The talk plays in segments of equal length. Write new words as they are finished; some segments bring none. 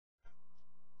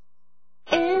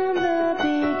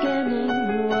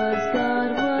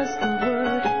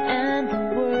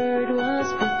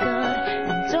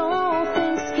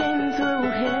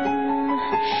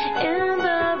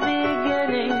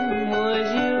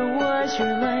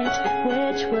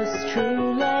was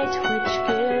true light, which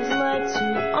gives light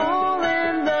to all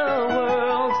in the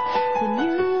world. Then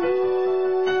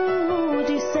you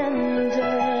descended,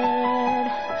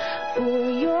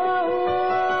 for your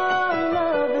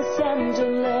love is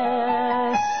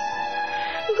endless.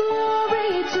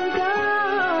 Glory to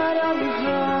God on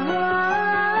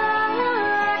high.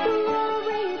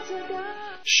 Glory to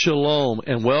God. Shalom,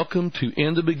 and welcome to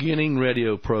In the Beginning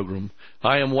radio program.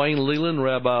 I am Wayne Leland,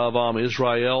 Rabbi of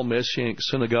Israel Messianic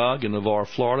Synagogue in Navarre,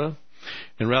 Florida.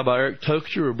 And Rabbi Eric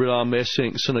Tokajer of Brit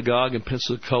Messianic Synagogue in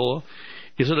Pensacola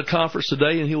is at a conference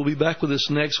today, and he will be back with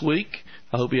us next week.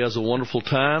 I hope he has a wonderful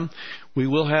time. We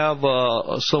will have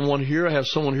someone here. I have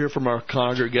someone here from our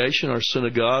congregation, our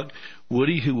synagogue,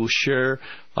 Woody, who will share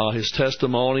his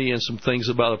testimony and some things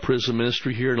about the prison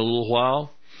ministry here in a little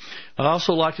while. I'd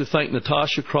also like to thank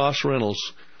Natasha Cross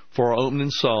Reynolds for our opening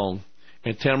song,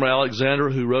 and Tamara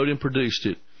Alexander, who wrote and produced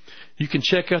it. You can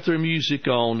check out their music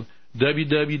on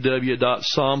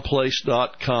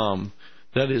www.psalmplace.com.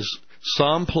 That is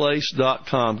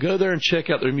psalmplace.com. Go there and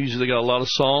check out their music. They got a lot of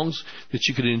songs that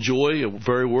you can enjoy,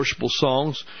 very worshipful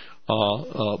songs,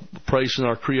 praising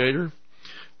our Creator.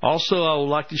 Also, I would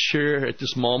like to share at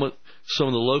this moment some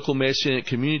of the local Messianic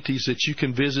communities that you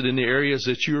can visit in the areas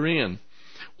that you're in.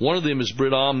 One of them is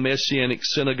Brit Messianic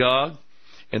Synagogue,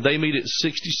 and they meet at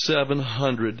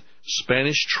 6700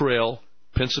 Spanish Trail,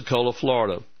 Pensacola,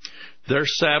 Florida. Their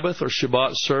Sabbath or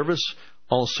Shabbat service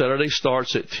on Saturday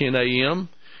starts at 10 a.m.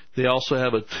 They also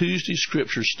have a Tuesday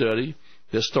scripture study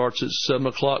that starts at 7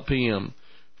 o'clock p.m.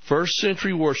 First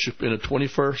century worship in a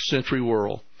 21st century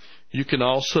world. You can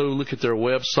also look at their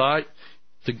website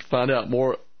to find out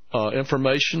more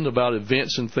information about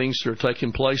events and things that are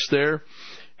taking place there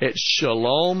at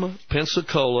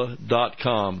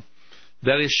shalompensacola.com.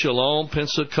 That is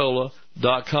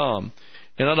shalompensacola.com.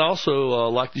 And I'd also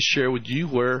like to share with you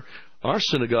where our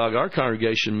synagogue, our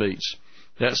congregation meets.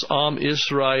 That's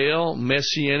Israel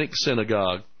Messianic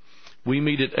Synagogue. We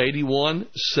meet at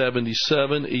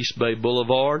 8177 East Bay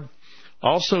Boulevard,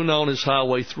 also known as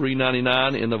Highway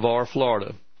 399 in Navarre,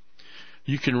 Florida.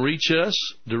 You can reach us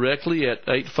directly at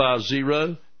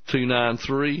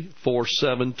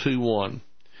 850-293-4721.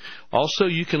 Also,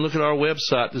 you can look at our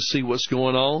website to see what's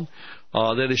going on.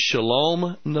 That is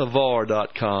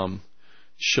shalomnavarre.com.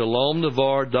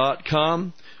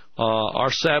 Shalomnavarre.com.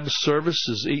 Our Sabbath service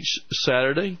is each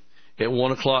Saturday at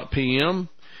 1 o'clock p.m.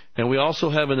 And we also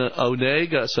have an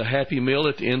oneg, it's a happy meal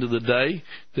at the end of the day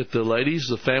that the ladies,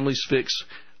 the families fix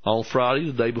on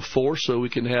Friday, the day before, so we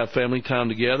can have family time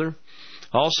together.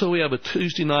 Also, we have a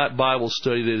Tuesday night Bible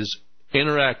study that is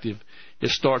interactive. It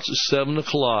starts at 7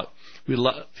 o'clock. We'd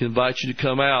like to invite you to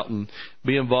come out and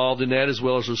be involved in that, as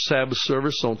well as our Sabbath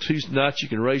service on Tuesday nights. You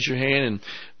can raise your hand and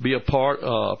be a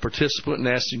participant in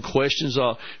asking questions.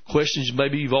 Questions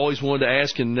maybe you've always wanted to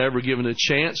ask and never given a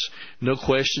chance. No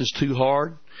questions too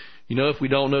hard. You know, if we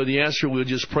don't know the answer, we'll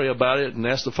just pray about it and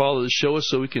ask the Father to show us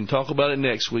so we can talk about it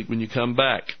next week when you come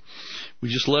back. We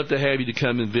just love to have you to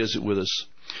come and visit with us.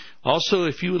 Also,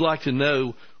 if you would like to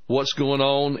know what's going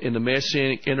on in the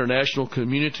Messianic international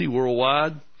community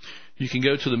worldwide, you can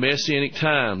go to the Messianic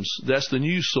Times. That's the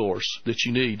news source that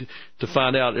you need to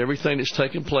find out everything that's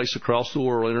taking place across the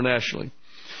world internationally.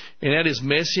 And that is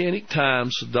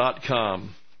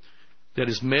MessianicTimes.com. That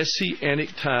is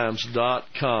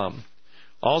MessianicTimes.com.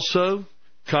 Also,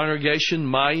 Congregation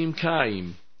Mayim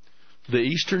Chaim, the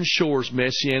Eastern Shores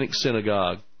Messianic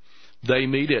Synagogue. They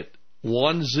meet at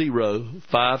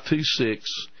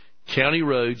 10526 County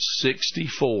Road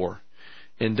 64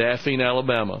 in Daphne,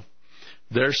 Alabama.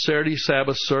 Their Saturday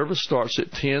Sabbath service starts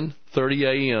at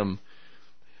 10:30 a.m.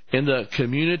 in the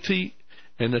community,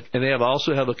 and they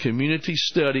also have a community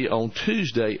study on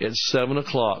Tuesday at 7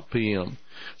 o'clock p.m.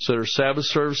 So their Sabbath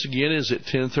service again is at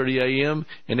 10:30 a.m.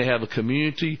 and they have a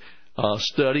community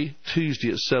study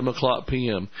Tuesday at 7 o'clock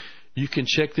p.m. You can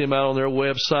check them out on their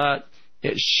website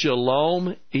at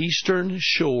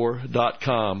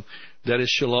shalomeasternshore.com. That is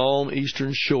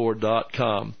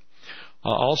shalomeasternshore.com.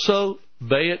 Also,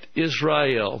 Bayit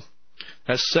Israel.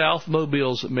 That's South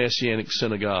Mobile's Messianic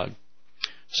Synagogue.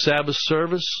 Sabbath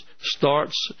service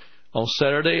starts on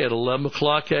Saturday at 11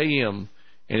 o'clock a.m.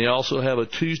 And they also have a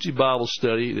Tuesday Bible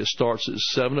study that starts at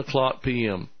 7 o'clock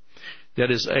p.m.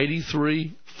 That is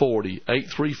 8340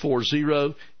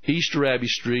 East Raby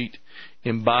Street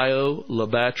in Bio,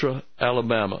 Labatra,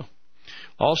 Alabama.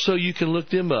 Also, you can look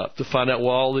them up to find out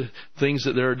what all the things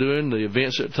that they're doing, the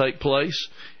events that take place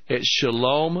at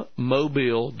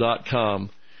shalommobile.com.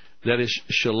 That is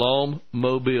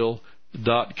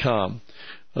shalommobile.com.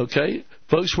 Okay,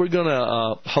 folks, we're going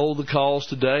to hold the calls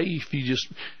today. If you just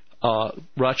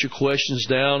write your questions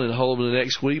down and hold them the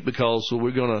next week, because I'm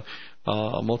going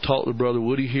to talk to Brother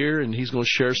Woody here, and he's going to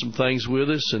share some things with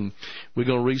us, and we're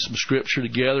going to read some scripture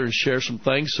together and share some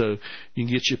things. So you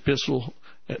can get your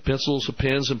pencils,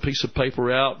 pens, and piece of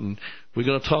paper out, and we're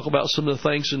going to talk about some of the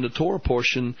things in the Torah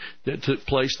portion that took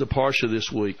place in the Parsha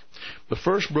this week. But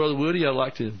first, Brother Woody, I'd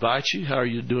like to invite you. How are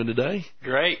you doing today?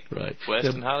 Great. Right. Blessed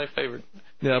and highly favored.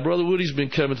 Now, Brother Woody's been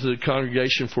coming to the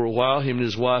congregation for a while, him and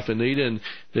his wife Anita, and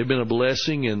they've been a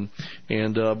blessing. And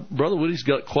Brother Woody's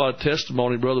got quite a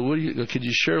testimony. Brother Woody, could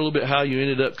you share a little bit how you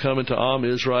ended up coming to Am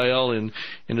Israel and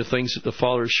the things that the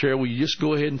Father has shared? Will you just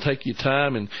go ahead and take your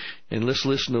time and let's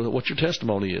listen to what your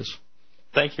testimony is?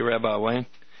 Thank you, Rabbi Wayne.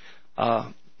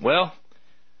 Well,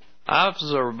 I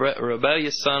was a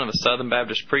rebellious son of a Southern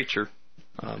Baptist preacher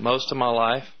most of my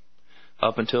life.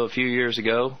 Up until a few years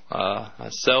ago, I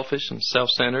was selfish and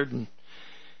self-centered, and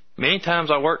many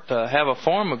times I worked to have a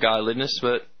form of godliness,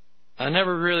 but I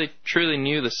never really truly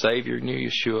knew the Savior, knew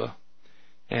Yeshua.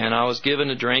 And I was given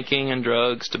to drinking and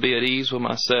drugs to be at ease with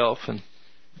myself and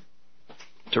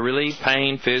to relieve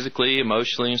pain physically,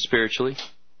 emotionally, and spiritually.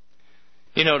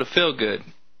 You know, to feel good.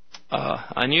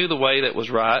 I knew the way that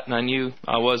was right, and I knew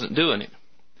I wasn't doing it.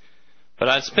 But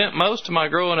I'd spent most of my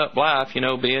growing up life, you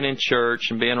know, being in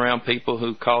church and being around people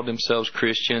who called themselves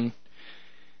Christian.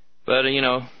 But, you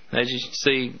know, as you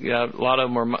see, a lot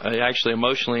of them are actually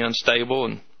emotionally unstable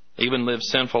and even live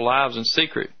sinful lives in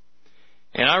secret.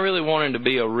 And I really wanted to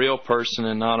be a real person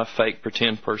and not a fake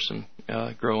pretend person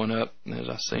growing up, as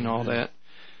I seen all that.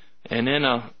 And then,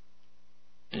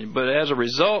 but as a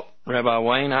result, Rabbi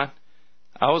Wayne, I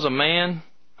was a man,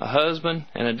 a husband,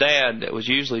 and a dad that was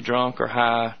usually drunk or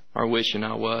high or wishing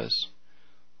I was.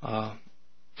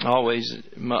 Always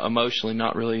emotionally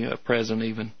not really present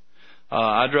even.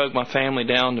 I drug my family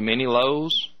down to many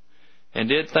lows and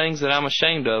did things that I'm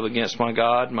ashamed of against my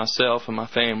God, myself, and my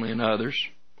family and others.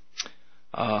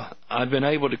 I'd been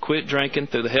able to quit drinking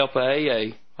through the help of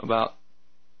AA about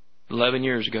 11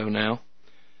 years ago now,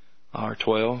 or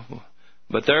 12.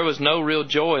 But there was no real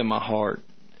joy in my heart.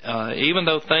 Even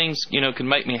though things, you know, could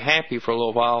make me happy for a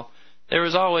little while, there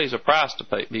was always a price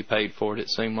to be paid for it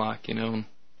seemed like, you know,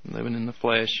 living in the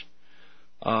flesh.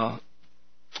 Well,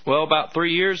 about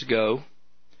 3 years ago,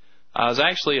 I was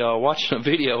actually watching a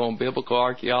video on biblical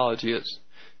archaeology. It's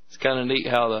kind of neat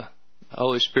how the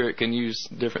Holy Spirit can use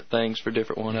different things for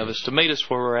different one of us to meet us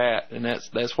where we're at, and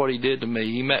that's what He did to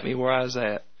me. He met me where I was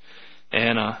at.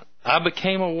 And I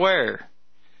became aware,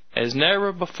 as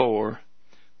never before,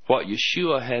 what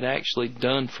Yeshua had actually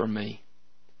done for me.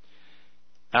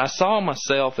 I saw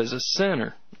myself as a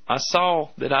sinner. I saw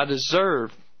that I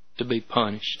deserved to be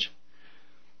punished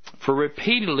for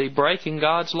repeatedly breaking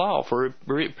God's law, for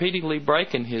repeatedly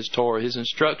breaking His Torah, His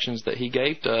instructions that He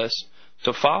gave to us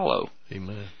to follow.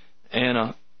 Amen. And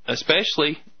I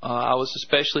was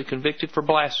especially convicted for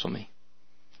blasphemy.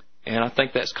 And I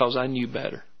think that's because I knew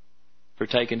better, for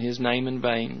taking His name in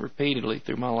vain repeatedly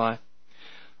through my life.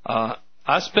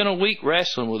 I spent a week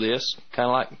wrestling with this, kind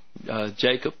of like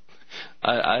Jacob.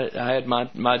 I had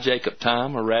my Jacob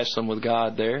time, or wrestling with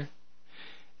God there.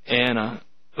 And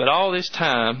but all this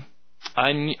time,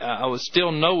 I was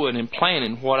still knowing and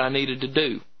planning what I needed to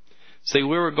do. See,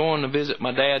 we were going to visit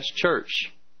my dad's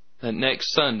church that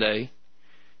next Sunday,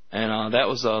 and that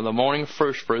was the morning of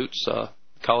first fruits.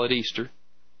 Call it Easter,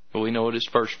 but we know it is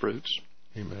first fruits.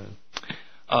 Amen.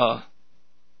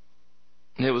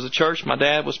 And it was a church my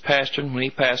dad was pastoring when he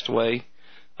passed away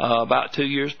about 2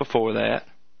 years before that.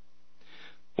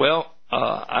 Well,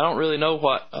 I don't really know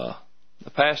what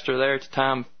the pastor there at the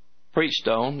time preached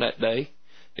on that day.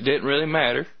 It didn't really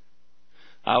matter.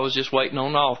 I was just waiting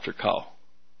on the altar call.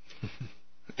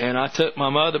 And I took my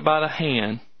mother by the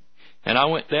hand, and I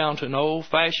went down to an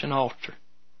old-fashioned altar.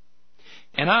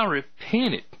 And I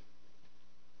repented.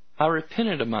 I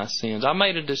repented of my sins. I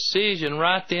made a decision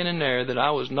right then and there that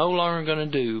I was no longer going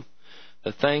to do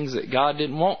the things that God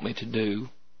didn't want me to do.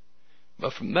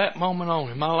 But from that moment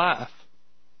on in my life,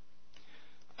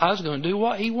 I was going to do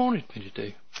what He wanted me to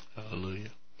do.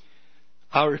 Hallelujah.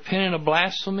 I repented of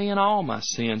blasphemy and all my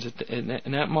sins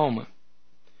in that moment.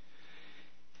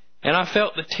 And I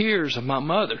felt the tears of my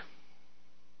mother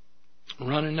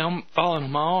running down, falling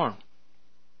on my arm.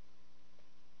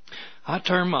 I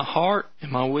turned my heart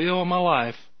and my will and my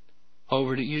life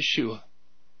over to Yeshua.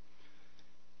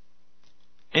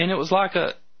 And it was like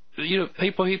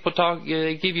people talk,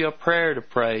 they give you a prayer to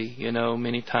pray,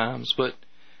 many times. But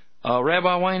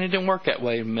Rabbi Wayne, it didn't work that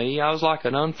way with me. I was like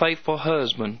an unfaithful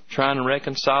husband trying to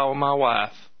reconcile with my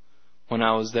wife when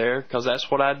I was there, because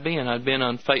that's what I'd been. I'd been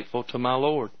unfaithful to my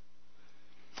Lord.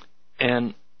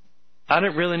 And I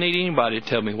didn't really need anybody to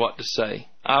tell me what to say.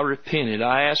 I repented.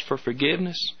 I asked for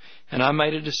forgiveness, and I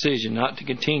made a decision not to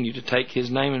continue to take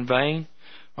His name in vain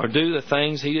or do the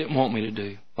things He didn't want me to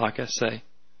do, like I say.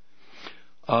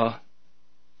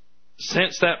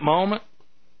 Since that moment,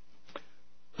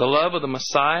 the love of the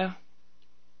Messiah,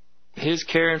 His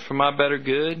caring for my better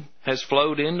good, has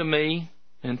flowed into me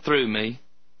and through me.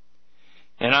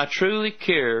 And I truly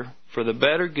care for the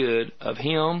better good of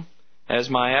Him as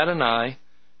my Adonai,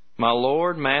 my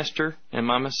Lord, Master, and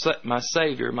my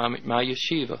Savior, my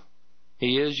Yeshiva.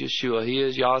 He is Yeshua. He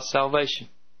is Yah's salvation.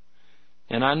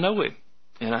 And I know Him.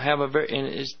 And I have and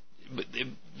it's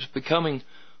becoming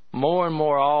more and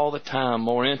more all the time,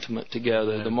 more intimate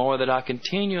together. Amen. The more that I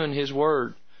continue in His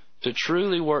Word to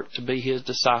truly work to be His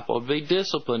disciple, to be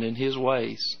disciplined in His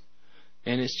ways.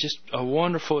 And it's just a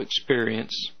wonderful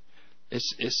experience.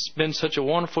 It's been such a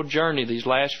wonderful journey these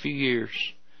last few years.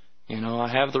 You know, I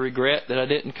have the regret that I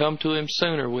didn't come to Him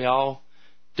sooner. We all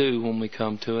do when we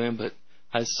come to Him, but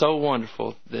it's so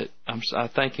wonderful that I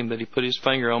thank Him that He put His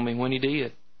finger on me when He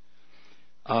did.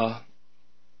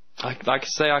 Like I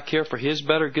say, I care for His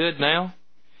better good now,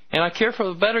 and I care for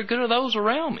the better good of those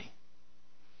around me.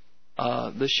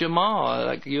 The Shema,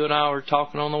 like you and I were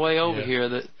talking on the way over here,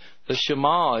 that the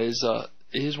Shema is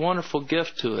His wonderful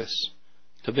gift to us,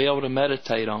 to be able to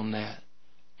meditate on that,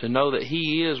 to know that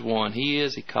He is one, He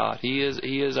is Echad, He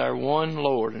is our one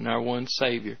Lord and our one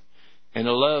Savior, and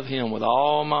to love Him with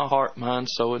all my heart, mind,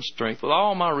 soul, and strength, with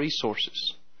all my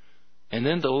resources, and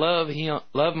then to love Him,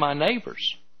 love my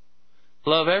neighbors,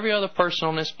 love every other person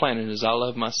on this planet as I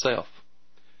love myself.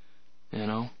 You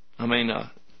know, I mean,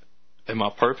 am I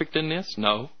perfect in this?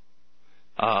 No.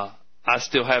 I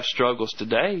still have struggles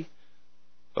today,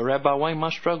 but Rabbi Wayne,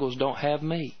 my struggles don't have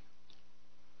me.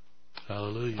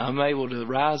 Hallelujah. I'm able to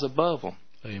rise above them.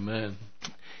 Amen.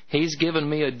 He's given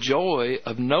me a joy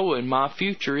of knowing my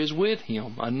future is with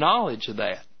Him, a knowledge of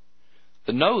that.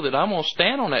 To know that I'm going to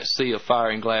stand on that sea of fire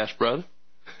and glass, brother.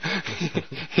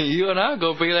 You and I are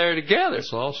going to be there together.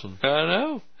 That's awesome. I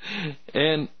know.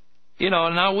 And, you know,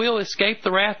 and I will escape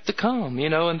the wrath to come, you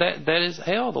know, and that is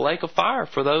hell, the lake of fire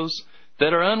for those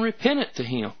that are unrepentant to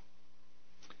Him.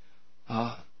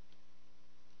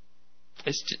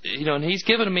 It's, you know, and He's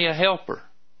given me a helper,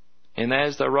 and that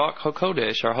is the Ruach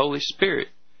HaKodesh, our Holy Spirit,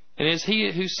 and it's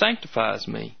He who sanctifies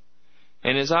me.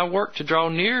 And as I work to draw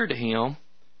nearer to Him,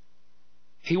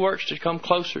 He works to come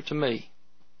closer to me.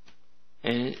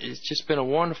 And it's just been a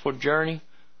wonderful journey.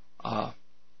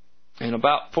 And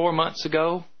about 4 months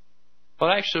ago, well,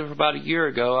 actually about a year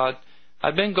ago,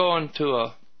 I'd been going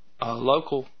to a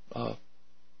local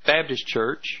Baptist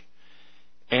church.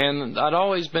 And I'd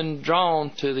always been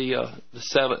drawn to the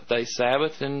seventh-day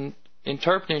Sabbath and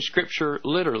interpreting Scripture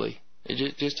literally,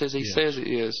 just as He says it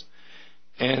is.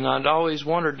 And I'd always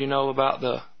wondered, you know, about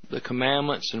the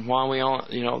commandments and why we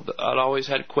you know, I'd always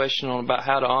had a question on about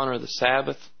how to honor the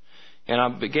Sabbath. And I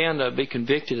began to be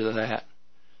convicted of that.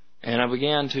 And I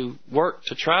began to work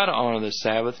to try to honor the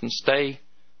Sabbath and stay,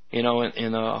 you know,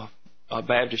 in a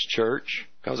Baptist church,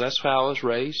 because that's how I was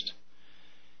raised.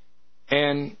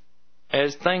 And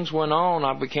as things went on,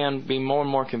 I began to be more and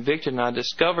more convicted, and I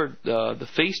discovered the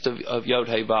feast of Yod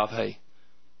He Vav He,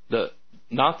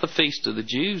 not the feast of the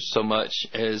Jews so much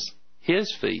as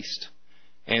His feast,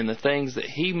 and the things that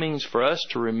He means for us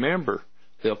to remember,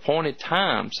 the appointed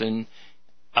times. And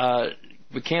I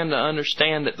began to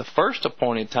understand that the first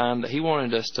appointed time that He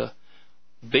wanted us to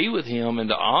be with Him and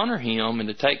to honor Him and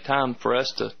to take time for us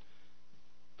to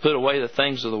put away the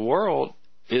things of the world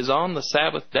is on the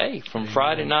Sabbath day, from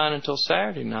Friday night until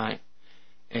Saturday night.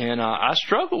 And I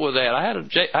struggled with that.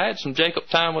 I had some Jacob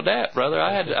time with that, brother.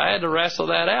 I had to wrestle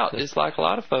that out, just like a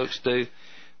lot of folks do.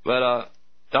 But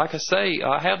like I say,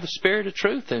 I have the Spirit of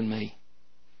truth in me.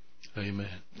 Amen.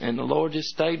 And the Lord just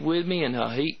stayed with me, and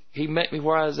He met me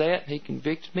where I was at, and He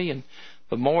convicted me. And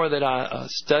the more that I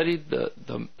studied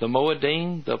the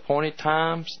Moedim, the appointed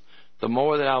times, the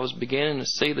more that I was beginning to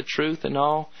see the truth and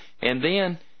all. And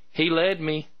then He led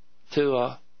me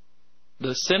to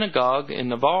the synagogue in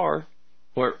Navarre,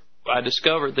 where I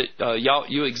discovered that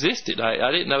you existed.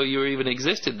 I didn't know you even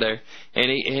existed there. And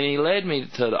he led me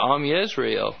to the Am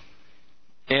Yisrael.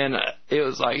 And it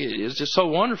was just so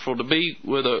wonderful to be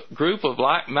with a group of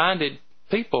like-minded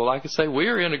people. Like I say,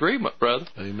 we're in agreement, brother.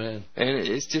 Amen. And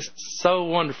it's just so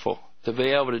wonderful to be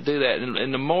able to do that.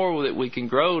 And the more that we can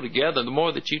grow together, the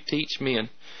more that you teach me, and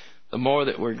the more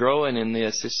that we're growing in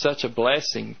this, it's such a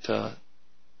blessing.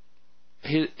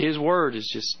 His Word is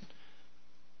just,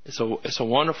 it's a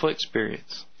wonderful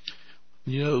experience.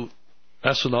 You know,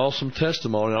 that's an awesome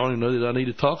testimony. I don't even know that I need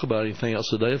to talk about anything else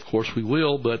today. Of course we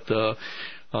will, but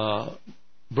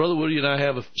Brother Woody and I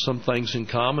have some things in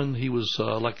common. He was,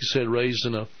 like you said, raised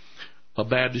in a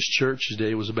Baptist church. His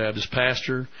daddy was a Baptist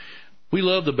pastor. We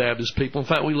love the Baptist people. In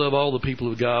fact, we love all the people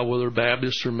of God, whether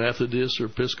Baptist or Methodist or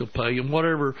Episcopalian,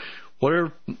 whatever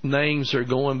names they're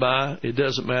going by. It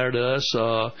doesn't matter to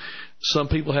us. Some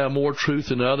people have more truth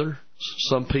than others.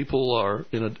 Some people are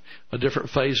in a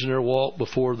different phase in their walk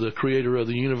before the Creator of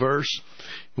the universe.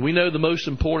 We know the most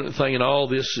important thing in all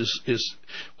this is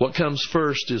what comes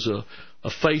first is a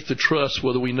faith to trust,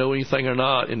 whether we know anything or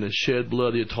not, in the shed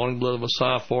blood, the atoning blood of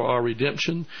Messiah for our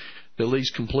redemption that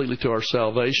leads completely to our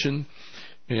salvation.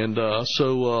 And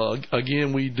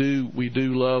again, we do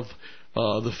love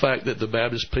the fact that the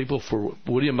Baptist people, for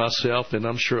Woody and myself, and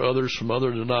I'm sure others from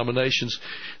other denominations,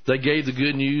 they gave the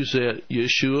good news that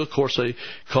Yeshua, of course they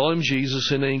call him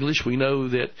Jesus in English. We know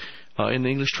that in the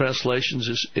English translations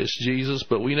it's Jesus,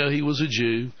 but we know he was a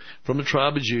Jew from the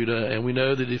tribe of Judah, and we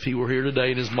know that if he were here today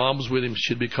and his mom was with him,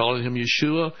 she'd be calling him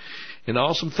Yeshua. And the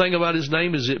awesome thing about his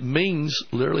name is it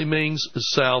literally means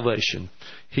salvation.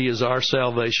 He is our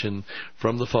salvation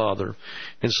from the Father.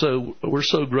 And so we're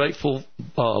so grateful,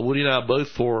 Woody and I both,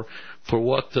 for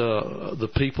what the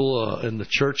people in the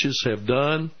churches have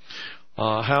done.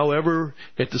 However,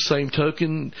 at the same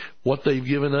token, what they've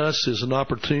given us is an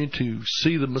opportunity to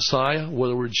see the Messiah,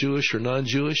 whether we're Jewish or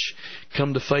non-Jewish,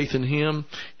 come to faith in him.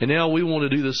 And now we want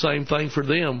to do the same thing for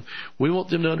them. We want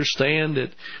them to understand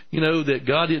that, that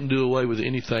God didn't do away with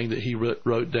anything that he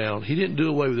wrote down. He didn't do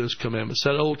away with those commandments.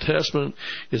 That Old Testament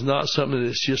is not something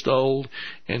that's just old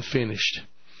and finished.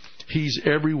 He's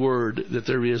every word that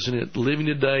there is in it, living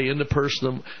today in the person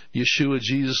of Yeshua,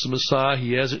 Jesus the Messiah.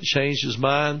 He hasn't changed his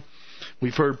mind.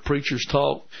 We've heard preachers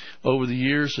talk over the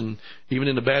years, and even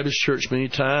in the Baptist church many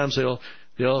times they'll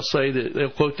say that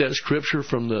they'll quote that scripture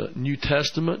from the New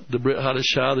Testament, the Brit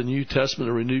Hadashah, the New Testament,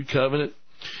 the renewed covenant,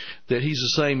 that he's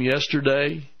the same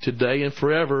yesterday, today, and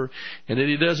forever, and that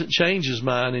he doesn't change his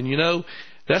mind. And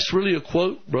that's really a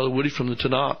quote, Brother Woody, from the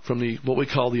Tanakh, from what we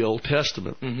call the Old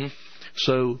Testament. Mm-hmm.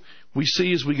 So we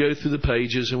see as we go through the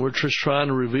pages, and we're just trying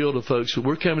to reveal to folks that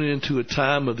we're coming into a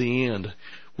time of the end,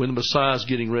 when the Messiah is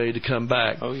getting ready to come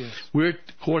back. Oh, yes. We're,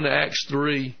 according to Acts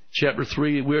 3, chapter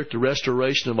 3, we're at the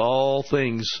restoration of all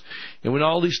things. And when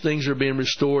all these things are being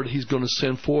restored, he's going to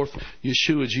send forth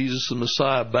Yeshua, Jesus the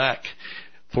Messiah, back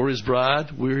for his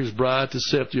bride. We're his bride to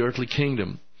set up the earthly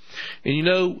kingdom.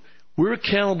 And we're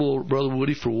accountable, Brother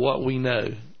Woody, for what we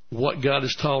know, what God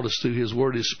has taught us through his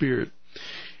word, his spirit.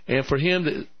 And for him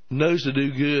that knows to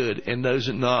do good and knows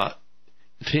it not,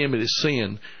 to him it is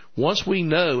sin. Once we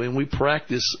know and we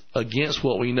practice against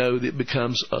what we know, it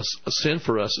becomes a sin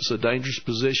for us. It's a dangerous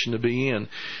position to be in.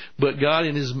 But God,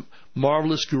 in his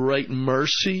marvelous great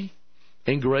mercy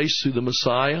and grace through the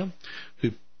Messiah,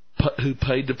 who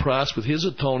paid the price with his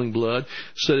atoning blood,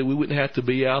 so that we wouldn't have to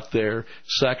be out there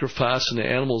sacrificing the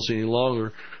animals any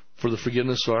longer for the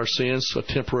forgiveness of our sins, a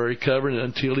temporary covering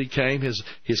until he came.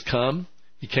 He's come.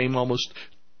 He came almost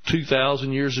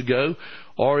 2,000 years ago,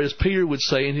 or as Peter would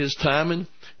say in his timing,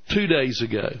 2 days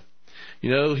ago.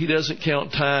 He doesn't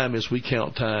count time as we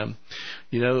count time.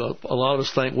 A lot of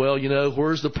us think, well,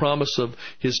 where's the promise of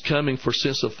his coming? For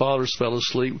since the fathers fell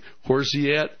asleep, where's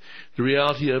he at? The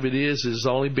reality of it is, it's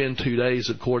only been 2 days.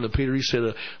 According to Peter, he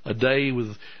said a day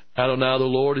with Adonai the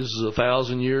Lord is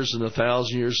 1,000 years, and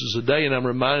 1,000 years is a day. And I'm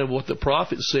reminded of what the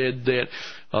prophet said,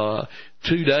 that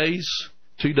 2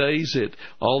 days that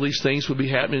all these things would be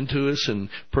happening to us, and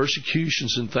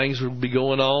persecutions and things would be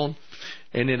going on.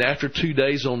 And then after 2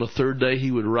 days, on the third day,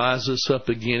 he would rise us up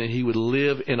again, and he would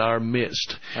live in our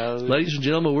midst. Hallelujah. Ladies and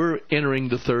gentlemen, we're entering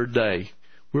the third day.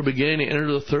 We're beginning to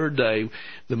enter the third day,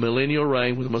 the millennial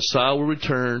reign, when the Messiah will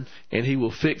return, and he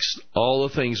will fix all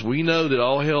the things. We know that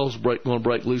all hell's going to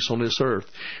break loose on this earth.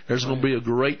 There's going to be a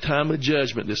great time of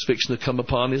judgment that's fixing to come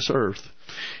upon this earth.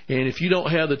 And if you don't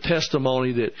have the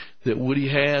testimony that Woody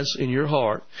has in your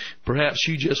heart, perhaps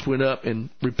you just went up and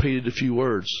repeated a few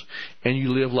words, and you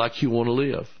live like you want to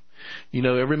live.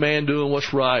 Every man doing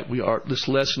what's right. This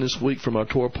lesson this week from our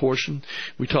Torah portion,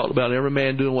 we talked about every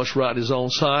man doing what's right in his own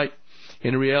sight.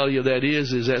 And the reality of that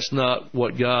is that's not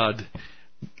what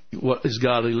is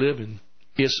godly living.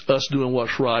 It's us doing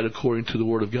what's right according to the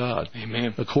Word of God.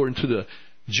 Amen. According to the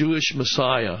Jewish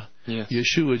Messiah, yes.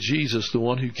 Yeshua, Jesus, the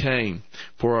one who came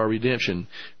for our redemption,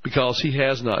 because he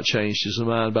has not changed his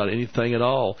mind about anything at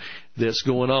all that's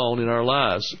going on in our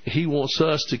lives. He wants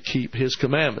us to keep his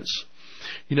commandments.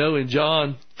 In 1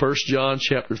 John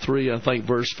chapter 3, I think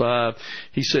verse 5,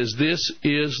 he says, "This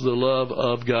is the love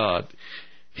of God."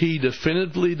 He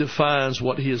definitively defines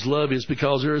what His love is,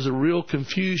 because there is a real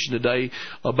confusion today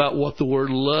about what the word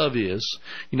love is.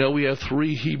 You know, we have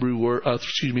three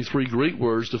Greek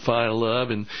words define love,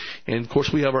 and of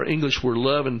course we have our English word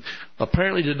love. And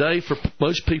apparently today, for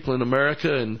most people in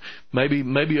America and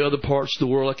maybe other parts of the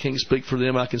world, I can't speak for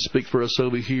them. I can speak for us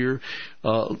over here.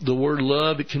 The word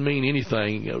love, it can mean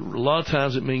anything. A lot of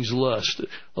times it means lust.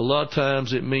 A lot of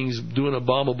times it means doing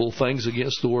abominable things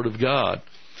against the Word of God.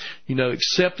 You know,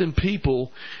 accepting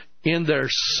people in their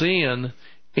sin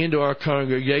into our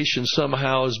congregation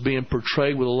somehow is being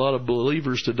portrayed with a lot of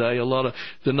believers today, a lot of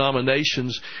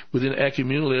denominations within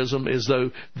ecumenicalism, as though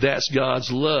that's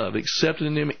God's love.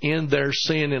 Accepting them in their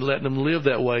sin and letting them live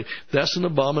that way, that's an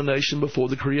abomination before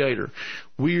the Creator.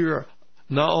 We are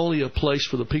not only a place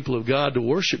for the people of God to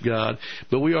worship God,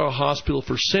 but we are a hospital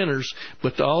for sinners,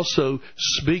 but to also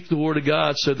speak the Word of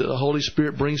God so that the Holy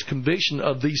Spirit brings conviction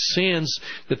of these sins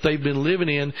that they've been living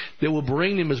in, that will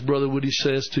bring them, as Brother Woody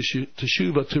says, to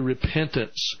teshuva, to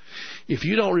repentance. If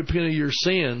you don't repent of your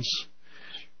sins,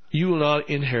 you will not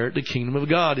inherit the kingdom of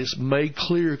God. It's made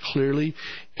clearly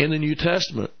in the New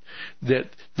Testament that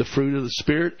the fruit of the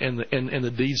Spirit and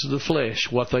the deeds of the flesh,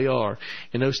 what they are.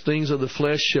 And those things of the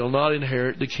flesh shall not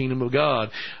inherit the kingdom of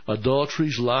God.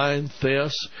 Adulteries, lying,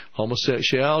 thefts,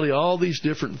 homosexuality, all these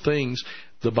different things,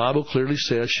 the Bible clearly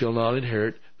says shall not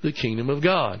inherit the kingdom of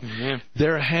God. Amen.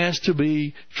 There has to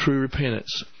be true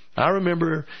repentance. I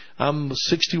remember, I'm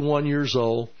 61 years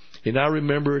old, and I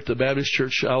remember at the Baptist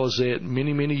church I was at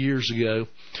many years ago,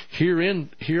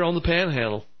 here on the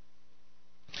Panhandle,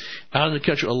 out in the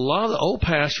country, a lot of the old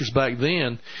pastors back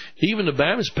then, even the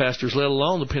Baptist pastors, let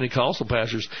alone the Pentecostal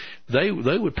pastors, they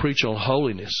would preach on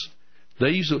holiness. They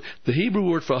use the Hebrew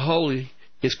word for holy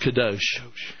is kadosh.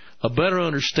 A better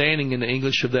understanding in the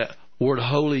English of that word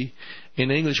holy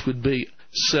in English would be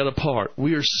set apart.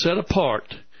 We are set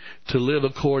apart to live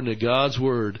according to God's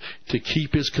Word, to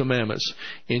keep His commandments.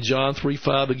 In John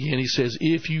 3:5 again, He says,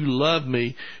 if you love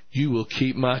me, you will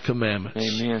keep my commandments.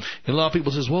 Amen. And a lot of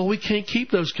people say, well, we can't keep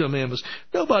those commandments.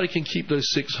 Nobody can keep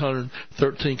those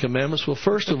 613 commandments. Well,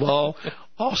 first of all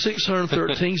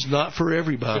 613 is not for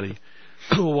everybody.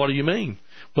 Well, what do you mean?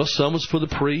 Well, some was for the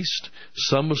priest,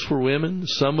 some was for women,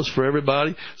 some was for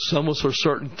everybody, some was for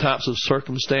certain types of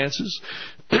circumstances.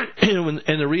 And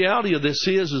the reality of this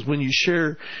is when you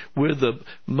share with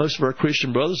most of our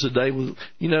Christian brothers today,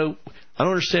 you know, I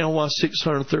don't understand why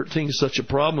 613 is such a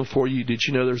problem for you. Did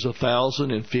you know there's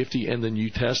 1,050 in the New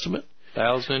Testament?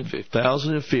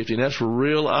 1,050. And that's a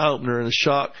real eye-opener and a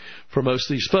shock for most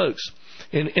of these folks.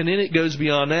 And then it goes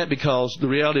beyond that, because the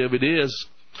reality of it is,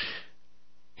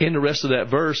 in the rest of that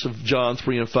verse of John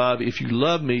 3 and 5, if you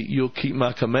love me, you'll keep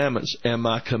my commandments, and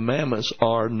my commandments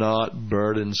are not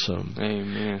burdensome.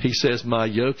 Amen. He says, my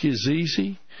yoke is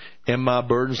easy and my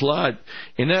burden's light.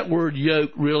 And that word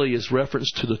yoke really is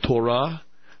reference to the Torah,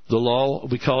 the law.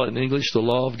 We call it in English the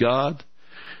law of God.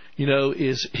 You know,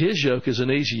 His yoke is an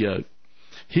easy yoke.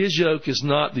 His yoke is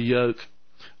not the yoke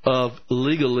of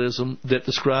legalism that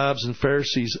the scribes and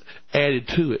Pharisees added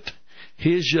to it.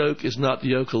 His yoke is not the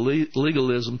yoke of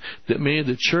legalism that many of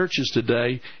the churches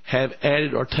today have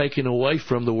added or taken away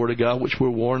from the Word of God, which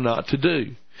we're warned not to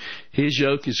do. His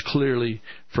yoke is clearly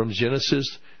from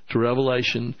Genesis to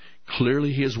Revelation,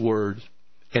 clearly His Word,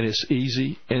 and it's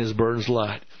easy and His burden's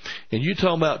light. And you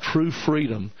talk about true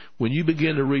freedom, when you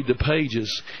begin to read the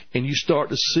pages and you start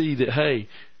to see that, hey,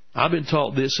 I've been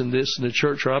taught this and this in the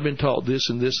church, or I've been taught this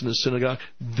and this in the synagogue.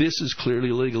 This is clearly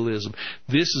legalism.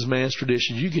 This is man's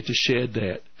tradition. You get to shed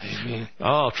that. Amen.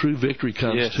 True victory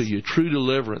comes to you. True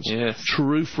deliverance. Yes.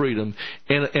 True freedom.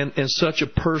 And such a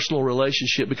personal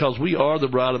relationship, because we are the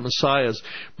bride of Messiah. As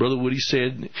Brother Woody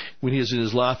said when he was in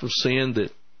his life of sin,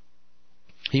 that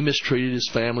he mistreated his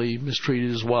family,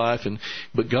 mistreated his wife,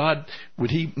 but God, when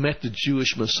He met the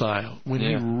Jewish Messiah, when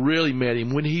He really met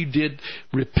Him, when He did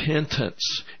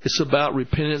repentance, it's about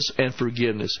repentance and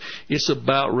forgiveness. It's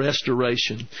about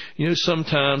restoration. You know,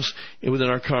 sometimes within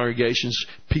our congregations,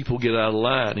 people get out of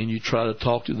line, and you try to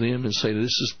talk to them and say,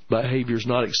 this behavior is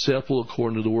not acceptable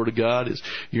according to the Word of God.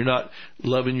 You're not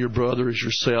loving your brother as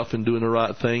yourself and doing the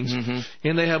right things. Mm-hmm.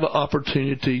 And they have an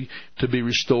opportunity to be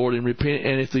restored and repent.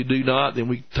 And if they do not, then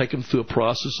we take them through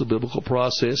a biblical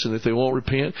process. And if they won't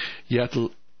repent, you have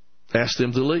to ask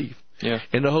them to leave. Yeah.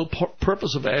 And the whole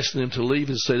purpose of asking them to leave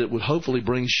is that it would hopefully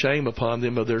bring shame upon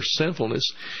them of their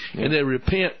sinfulness. Yeah. And they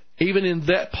repent. Even in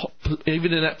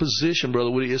that position, Brother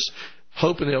Woody, is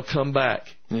hoping they'll come back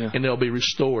and they'll be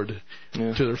restored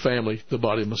to their family, the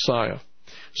body of Messiah.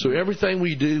 So everything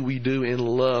we do in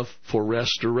love for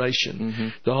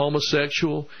restoration. The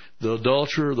homosexual, the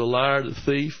adulterer, the liar, the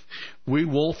thief, we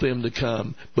want them to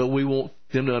come, but we want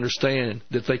them to understand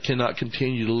that they cannot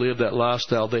continue to live that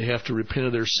lifestyle. They have to repent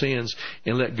of their sins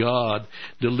and let God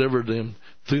deliver them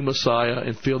through Messiah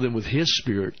and fill them with His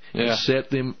Spirit and set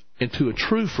them into a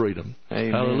true freedom.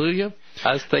 Amen. Hallelujah.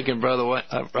 I was thinking,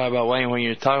 Rabbi Wayne, when you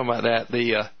were talking about that,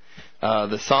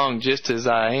 the song "Just As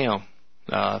I Am."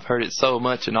 I've heard it so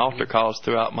much in altar calls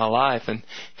throughout my life, and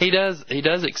He does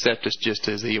accept us just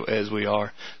as we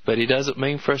are, but He doesn't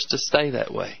mean for us to stay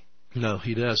that way. No,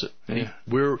 He doesn't. Yeah.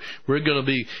 We're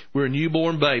a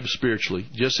newborn babe spiritually,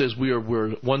 just as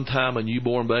we're one time a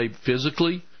newborn babe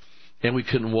physically, and we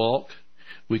couldn't walk,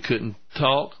 we couldn't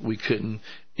talk, we couldn't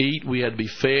eat, we had to be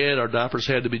fed, our diapers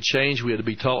had to be changed, we had to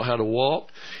be taught how to walk.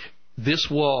 This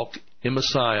walk in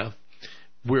Messiah,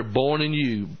 we're born in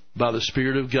you by the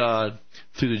Spirit of God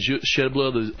through the shed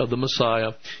blood of the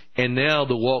Messiah, and now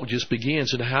the walk just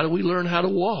begins. And how do we learn how to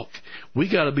walk? We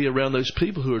got to be around those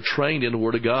people who are trained in the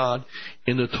Word of God,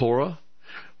 in the Torah,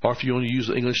 or if you want to use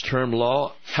the English term,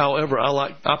 law. However,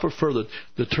 I prefer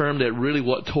the term that really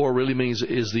what Torah really means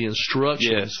is the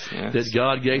instructions that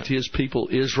God gave to His people,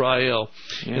 Israel.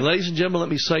 And ladies and gentlemen, let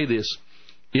me say this.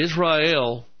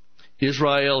 Israel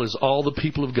is all the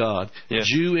people of God.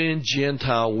 Jew and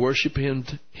Gentile worship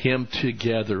Him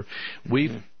together.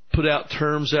 We've put out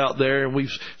terms out there, and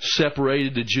we've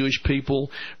separated the Jewish people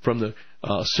from the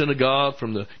synagogue,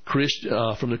 from the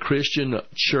Christian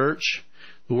church.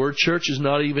 The word church is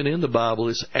not even in the Bible.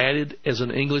 It's added as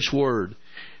an English word.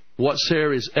 What's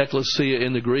there is ecclesia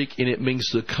in the Greek, and it means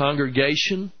the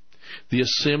congregation, the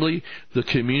assembly, the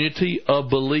community of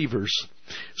believers.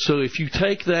 So if you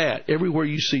take that, everywhere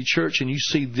you see church and you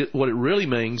see what it really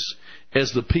means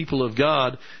as the people of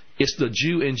God, it's the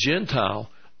Jew and Gentile,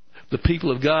 the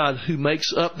people of God who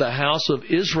makes up the house of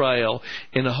Israel.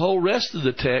 And the whole rest of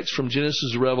the text from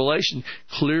Genesis to Revelation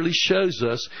clearly shows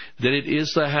us that it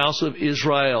is the house of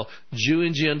Israel, Jew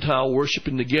and Gentile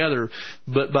worshiping together.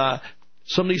 But by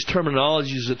some of these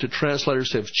terminologies that the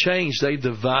translators have changed, they've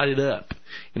divided up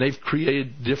and they've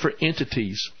created different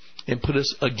entities and put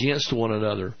us against one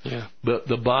another. But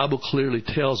the Bible clearly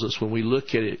tells us when we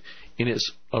look at it in its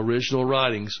original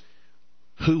writings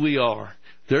who we are.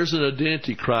 There's an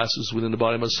identity crisis within the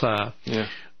body of Messiah.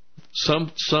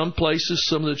 Some places,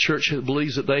 some of the church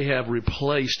believes that they have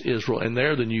replaced Israel, and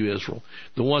they're the new Israel.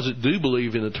 The ones that do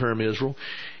believe in the term Israel,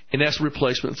 and that's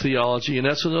replacement theology, and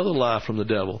that's another lie from the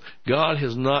devil. God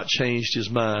has not changed His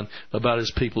mind about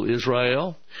His people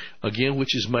Israel, again,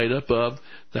 which is made up of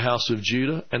the house of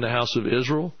Judah and the house of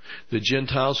Israel, the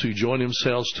Gentiles who join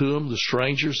themselves to Him, the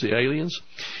strangers, the aliens.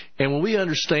 And when we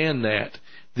understand that,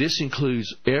 this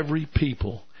includes every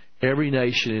people, every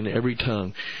nation, and every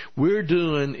tongue. We're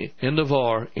doing in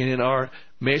Navarre and in our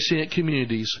Messianic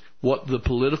communities what the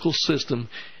political system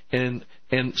and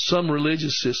some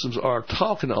religious systems are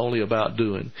talking only about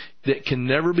doing, that can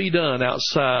never be done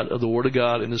outside of the Word of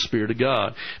God and the Spirit of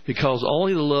God, because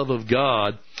only the love of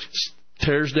God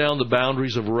tears down the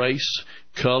boundaries of race,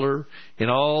 color, and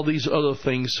all these other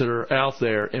things that are out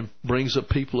there, and brings the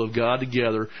people of God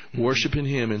together, worshiping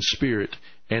Him in spirit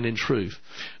and in truth.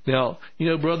 Now,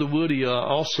 Brother Woody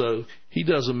also, he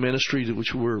does a ministry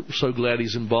which we're so glad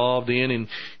he's involved in, and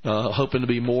hoping to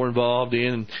be more involved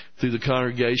in through the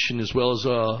congregation, as well as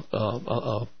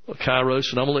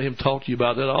Kairos. And I'm going to let him talk to you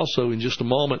about that also in just a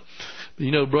moment.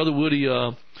 Brother Woody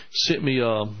sent me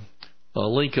a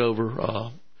link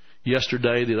over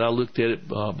yesterday that I looked at it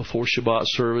before Shabbat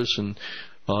service, and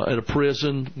at a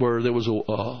prison where there was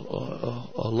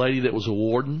a lady that was a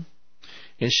warden.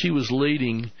 And she was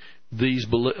leading these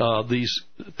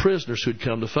prisoners who had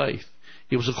come to faith.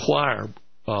 It was a choir,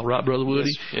 right, Brother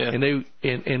Woody? Yes,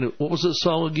 And what was the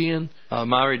song again?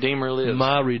 My Redeemer Lives.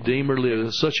 My Redeemer Lives.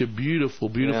 It's such a beautiful,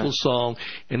 beautiful song.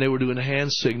 And they were doing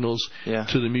hand signals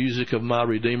to the music of My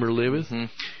Redeemer Liveth. And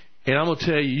I'm going to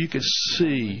tell you, you could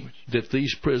see that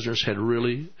these prisoners had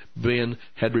really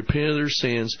had repented of their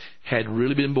sins, had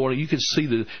really been born. You could see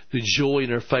the joy in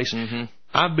their face.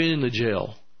 I've been in the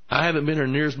jail. I haven't been there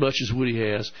near as much as Woody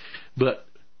has, but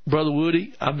Brother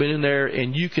Woody, I've been in there,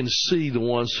 and you can see the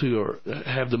ones who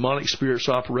have demonic spirits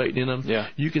operating in them.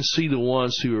 You can see the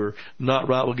ones who are not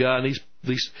right with God. And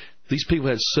these people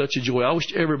had such a joy. I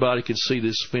wish everybody could see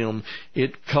this film.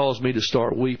 It caused me to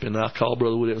start weeping. I called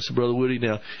Brother Woody. I said, Brother Woody,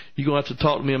 now you're going to have to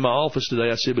talk to me in my office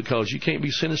today. I said, because you can't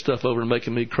be sending stuff over and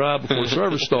making me cry before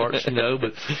service starts,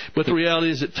 But the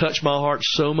reality is, it touched my heart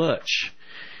so much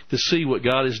to see what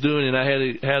God is doing. And I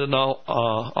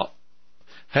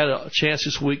had a chance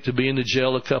this week to be in the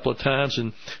jail a couple of times,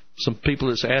 and some people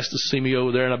that's asked to see me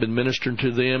over there, and I've been ministering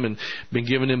to them and been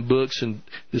giving them books and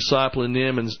discipling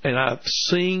them, and I've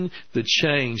seen the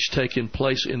change taking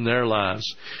place in their lives.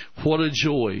 What a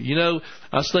joy. You know,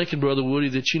 I was thinking, Brother Woody,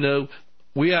 that, you know,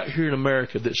 we out here in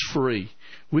America that's free.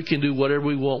 We can do whatever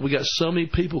we want. We got so many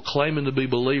people claiming to be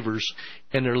believers,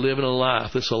 and they're living a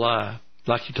life that's a lie.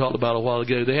 Like you talked about a while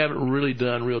ago, they haven't really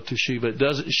done real teshuva. It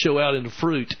doesn't show out in the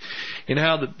fruit. And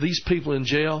how these people in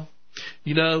jail,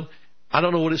 you know, I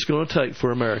don't know what it's going to take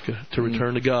for America to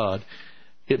return to God.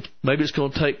 Maybe it's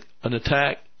going to take an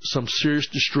attack, some serious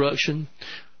destruction,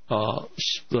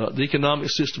 the economic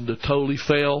system to totally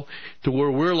fail to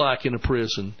where we're like in a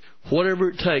prison. Whatever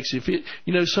it takes. If it,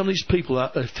 you know, some of these people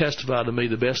have testified to me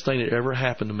the best thing that ever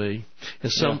happened to me,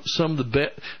 and some of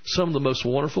the most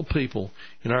wonderful people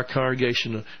in our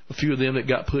congregation. A few of them that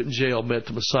got put in jail met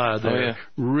the Messiah there,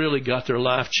 really got their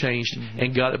life changed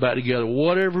and got it back together.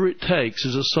 Whatever it takes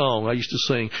is a song I used to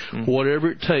sing. Whatever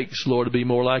it takes, Lord, to be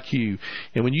more like you.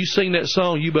 And when you sing that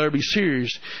song, you better be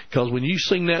serious, because when you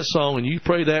sing that song and you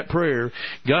pray that prayer,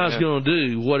 God's going to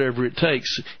do whatever it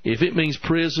takes. If it means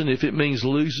prison, if it means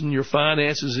losing your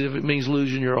finances, if it means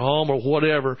losing your home or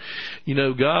whatever, you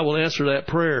know, God will answer that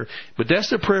prayer. But that's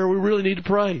the prayer we really need to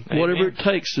pray. Amen. Whatever it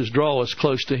takes to draw us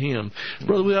close to Him.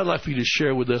 Brother, I'd like for you to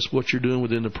share with us what you're doing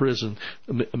within the prison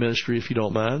ministry, if you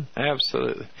don't mind.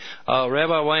 Absolutely.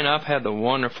 Rabbi Wayne, I've had the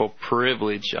wonderful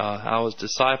privilege. I was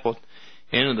discipled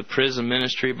into the prison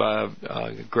ministry by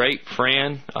a great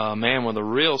friend, a man with a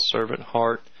real servant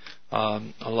heart, a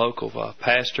local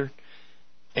pastor.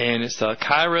 And it's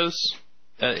Kairos,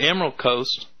 Emerald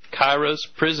Coast, Kairos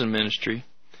Prison Ministry.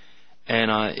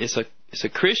 And it's a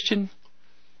Christian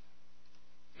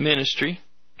ministry,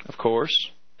 of course.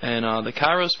 And the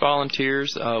Kairos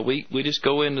volunteers, we just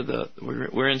go into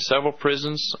we're in several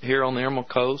prisons here on the Emerald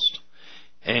Coast,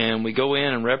 and we go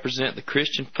in and represent the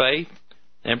Christian faith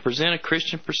and present a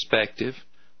Christian perspective.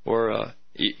 We're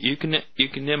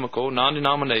ecumenical,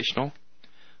 non-denominational.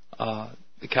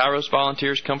 The Kairos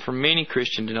volunteers come from many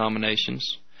Christian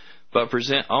denominations, but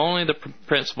present only the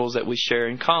principles that we share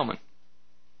in common.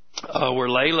 We're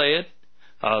lay-led.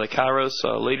 The Kairos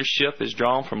leadership is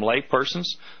drawn from lay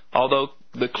persons, although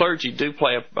the clergy do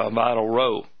play a vital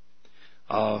role.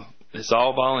 It's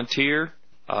all volunteer,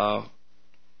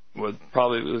 with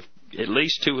at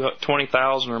least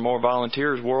 20,000 or more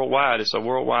volunteers worldwide. It's a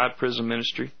worldwide prison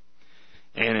ministry,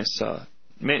 and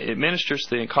it ministers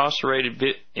to the incarcerated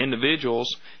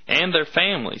individuals and their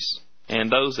families and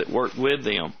those that work with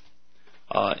them.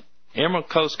 Emerald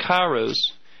Coast Kairos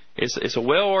is a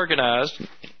well-organized,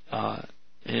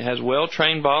 it has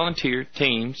well-trained volunteer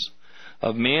teams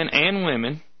of men and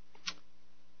women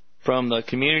from the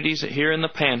communities here in the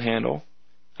Panhandle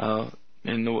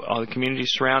and the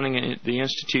communities surrounding the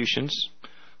institutions.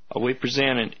 We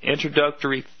present an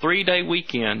introductory 3-day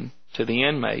weekend to the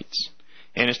inmates,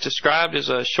 and it's described as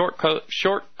a short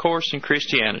course in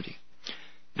Christianity.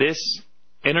 This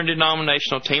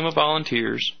interdenominational team of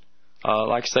volunteers,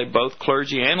 like I say, both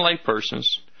clergy and lay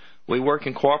persons, we work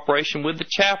in cooperation with the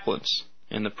chaplains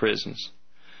in the prisons,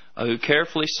 who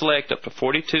carefully select up to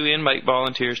 42 inmate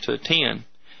volunteers to attend.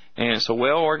 And it's a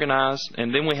well-organized,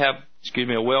 and then we have,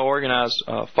 a well-organized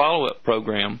follow-up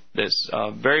program that's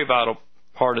a very vital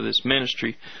part of this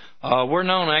ministry. We're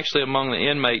known actually among the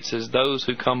inmates as those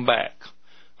who come back.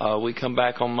 We come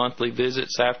back on monthly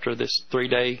visits after this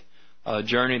 3-day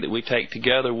journey that we take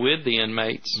together with the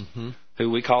inmates, who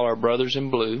we call our brothers in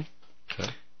blue. Okay.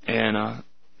 And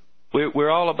we're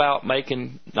all about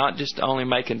not just only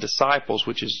making disciples,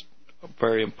 which is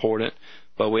very important,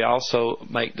 but we also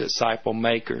make disciple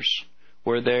makers.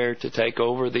 We're there to take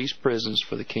over these prisons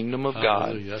for the kingdom of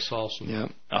God. That's awesome. Yeah,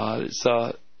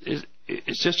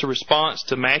 it's just a response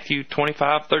to Matthew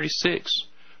 25:36,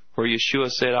 where Yeshua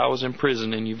said, "I was in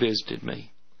prison and you visited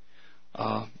me."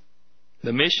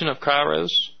 The mission of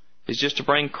Kairos is just to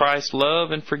bring Christ's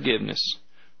love and forgiveness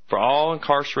for all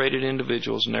incarcerated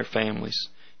individuals and their families,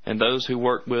 and those who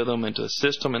work with them, and to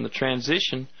assist them in the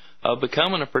transition of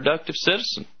becoming a productive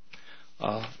citizen.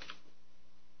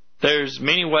 There's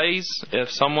many ways.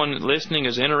 If someone listening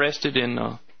is interested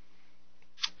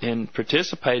in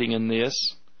participating in this,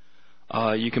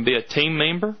 you can be a team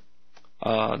member.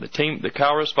 The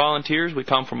Kairos volunteers, we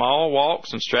come from all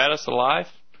walks and stratus of life.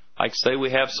 Like I say, we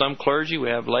have some clergy, we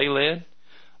have lay-led.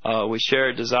 We share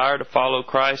a desire to follow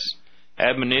Christ's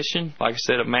admonition, like I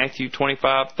said, of Matthew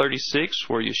 25:36,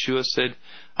 where Yeshua said,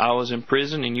 "I was in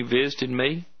prison and you visited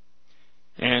me."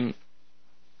 And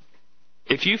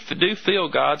if you do feel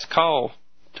God's call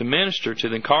to minister to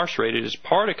the incarcerated as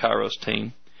part of Kairos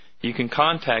team, you can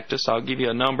contact us. I'll give you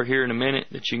a number here in a minute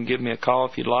that you can give me a call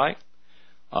if you'd like.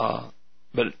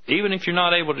 But even if you're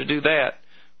not able to do that,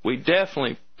 we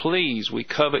definitely, we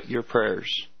covet your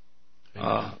prayers.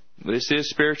 This is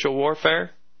spiritual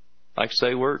warfare. Like I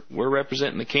say, we're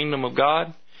representing the kingdom of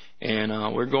God, and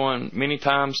we're going many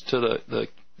times to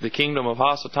the kingdom of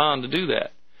Hasatan to do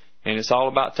that. And it's all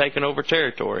about taking over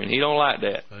territory, and He don't like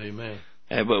that. Amen.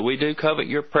 But we do covet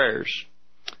your prayers.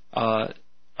 All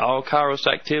Kairos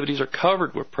activities are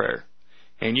covered with prayer,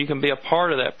 and you can be a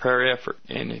part of that prayer effort.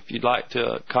 And if you'd like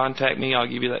to contact me, I'll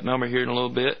give you that number here in a little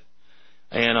bit.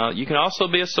 And you can also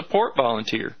be a support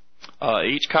volunteer.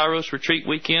 Each Kairos retreat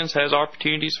weekends has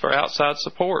opportunities for outside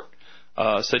support,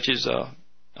 such as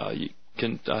you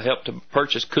can help to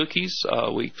purchase cookies.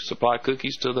 We supply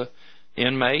cookies to the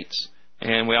inmates,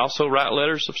 and we also write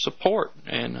letters of support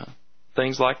and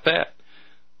things like that.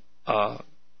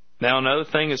 Now, another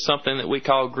thing is something that we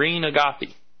call green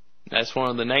agape. That's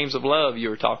one of the names of love you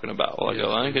were talking about,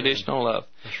 unconditional love.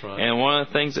 That's right. And one of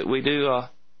the things that we do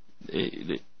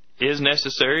is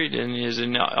necessary and is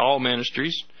in all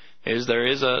ministries is there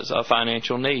is a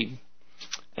financial need.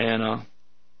 And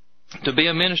to be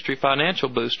a ministry financial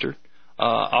booster,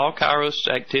 all Kairos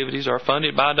activities are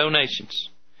funded by donations.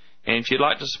 And if you'd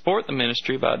like to support the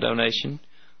ministry by donation,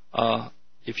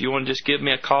 if you want to just give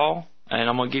me a call, and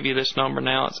I'm going to give you this number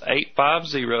now. It's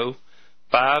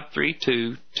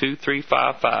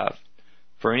 850-532-2355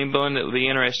 for anyone that would be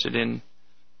interested in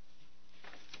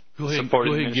supporting the ministry.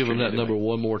 Go ahead and give them that number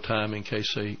one more time in case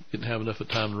they didn't have enough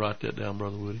time to write that down,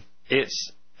 Brother Woody.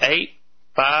 It's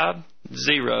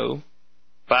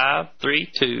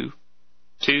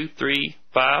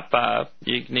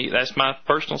 850-532-2355. That's my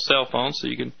personal cell phone, so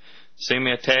you can send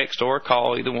me a text or a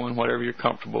call, either one, whatever you're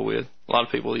comfortable with. A lot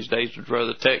of people these days would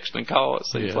rather text than call, it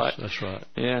seems like. That's right.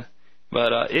 Yeah.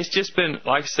 But it's just been,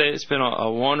 like I said, it's been a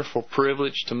wonderful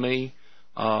privilege to me.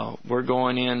 We're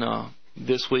going in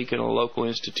this week in a local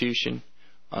institution,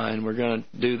 and we're going to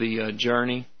do the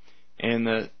journey.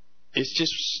 And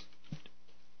it's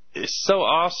so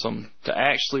awesome to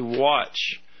actually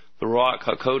watch the Ruach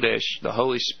HaKodesh, the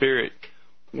Holy Spirit,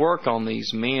 work on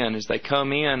these men as they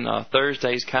come in.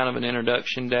 Thursday's kind of an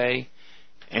introduction day,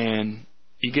 and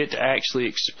you get to actually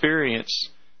experience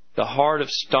the heart of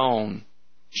stone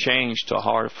change to a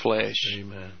heart of flesh.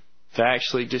 Amen. To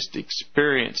actually just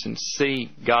experience and see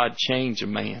God change a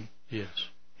man. Yes.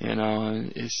 You know,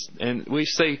 and we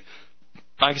see,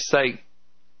 like I say,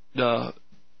 the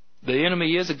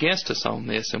enemy is against us on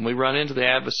this, and we run into the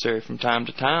adversary from time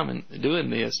to time in doing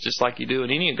this, just like you do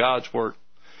in any of God's work.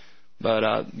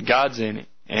 But God's in it.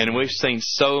 And we've seen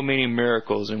so many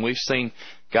miracles, and we've seen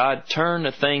God turn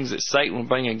the things that Satan will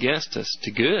bring against us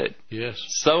to good. Yes.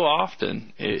 So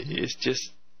often.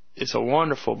 It's a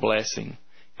wonderful blessing.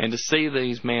 And to see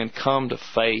these men come to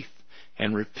faith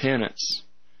and repentance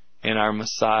in our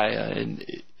Messiah, and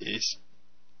it's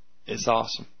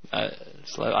awesome.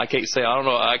 I can't say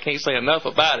enough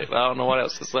about it. I don't know what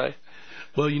else to say.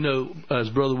 Well, you know, as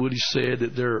Brother Woody said,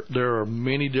 that there are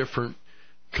many different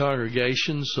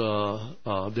congregations,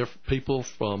 different people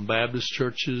from Baptist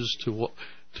churches to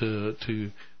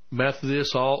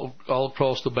Methodists, all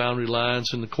across the boundary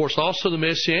lines, and of course also the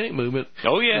Messianic movement.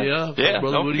 Oh yeah.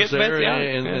 Brother Woody's there,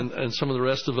 and some of the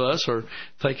rest of us are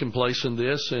taking place in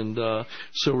this, and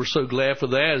so we're so glad for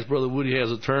that. As Brother Woody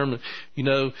has a term, you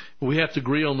know, we have to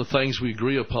agree on the things we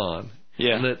agree upon.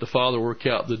 Yeah. And let the Father work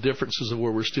out the differences of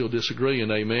where we're still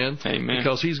disagreeing. Amen. Amen.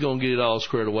 Because He's going to get it all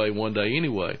squared away one day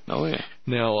anyway. Oh yeah.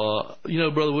 Now, you know,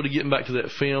 Brother Woody, getting back to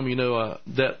that film, you know,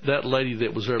 that lady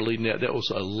that was there leading that was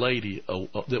a lady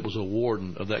that was a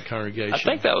warden of that congregation. I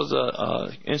think that was a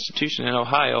institution in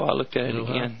Ohio. I looked at it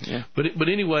again. Yeah. But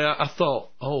anyway, I thought,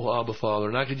 oh, Abba Father,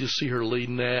 and I could just see her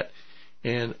leading that.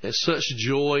 And it's such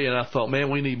joy, and I thought,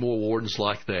 man, we need more wardens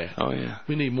like that. Oh yeah.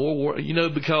 We need more wardens, you know,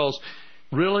 because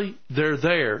really, they're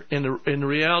there. And in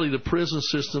reality, the prison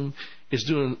system is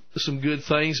doing some good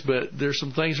things, but there's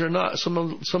some things they're not. Some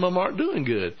of them aren't doing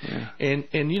good. Yeah.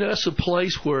 And you know, it's a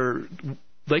place where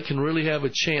they can really have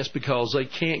a chance because they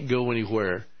can't go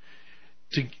anywhere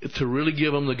to really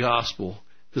give them the gospel,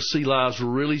 to see lives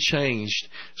really changed,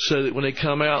 so that when they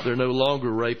come out, they're no longer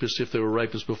rapists if they were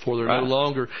rapists before. They're no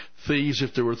longer thieves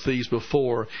if they were thieves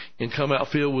before, and come out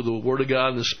filled with the Word of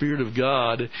God and the Spirit of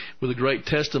God with a great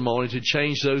testimony to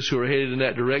change those who are headed in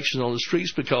that direction on the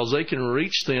streets, because they can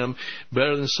reach them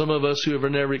better than some of us who have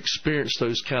never experienced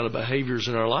those kind of behaviors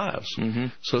in our lives. Mm-hmm.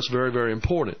 So it's very, very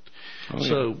important. Oh, yeah.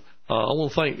 So I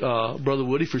want to thank Brother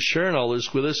Woody for sharing all this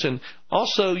with us. And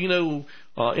also, you know,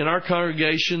 in our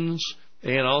congregations,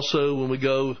 and also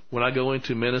when I go in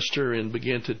to minister and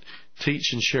begin to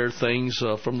teach and share things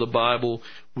from the Bible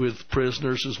with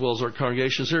prisoners as well as our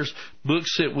congregations. There's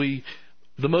books that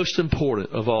the most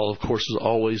important of all, of course, is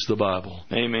always the Bible.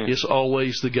 Amen. It's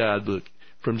always the guidebook.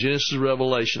 From Genesis to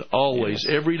Revelation, always,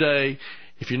 every day.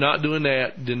 If you're not doing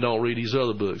that, then don't read these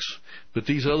other books. But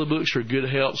these other books are good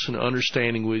helps and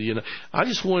understanding with you. And I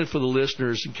just wanted for the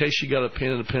listeners, in case you got a pen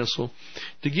and a pencil,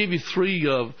 to give you three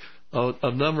of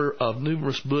a number of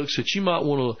numerous books that you might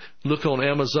want to look on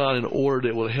Amazon and order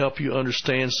that will help you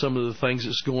understand some of the things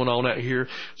that's going on out here,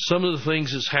 some of the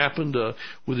things that's happened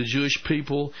with the Jewish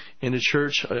people in the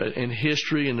church in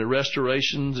history and the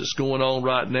restorations that's going on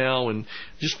right now, and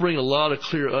just bring a lot of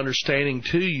clear understanding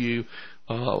to you.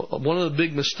 One of the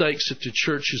big mistakes that the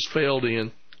church has failed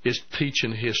in is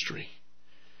teaching history.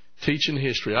 Teaching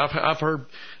history. I've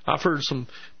heard some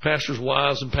pastors'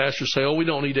 wives and pastors say, "Oh, we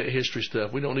don't need that history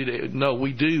stuff. We don't need it." No,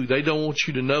 we do. They don't want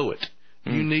you to know it.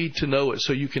 You need to know it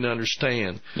so you can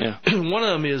understand. Yeah. One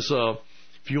of them is,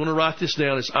 if you want to write this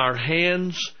down, it's "Our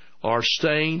hands are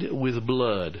stained with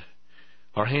blood."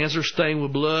 Our hands are stained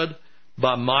with blood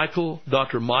by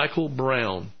Dr. Michael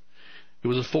Brown. It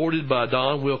was afforded by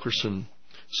Don Wilkerson.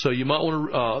 So you might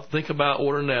want to think about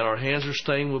ordering that. Our Hands Are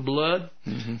Stained with Blood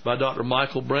by Dr.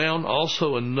 Michael Brown.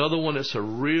 Also another one that's a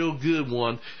real good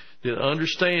one that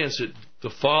understands that the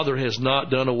Father has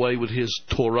not done away with His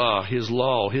Torah, His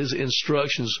law, His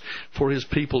instructions for His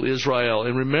people Israel.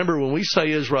 And remember, when we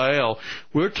say Israel,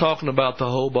 we're talking about the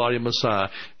whole body of Messiah,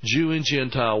 Jew and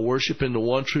Gentile, worshiping the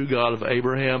one true God of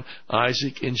Abraham,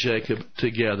 Isaac, and Jacob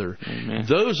together. Amen.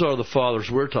 Those are the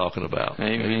fathers we're talking about.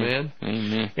 Amen. Amen.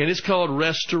 Amen. And it's called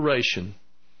restoration.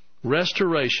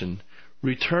 Restoration.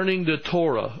 Returning the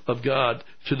Torah of God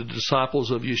to the disciples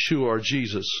of Yeshua or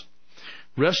Jesus.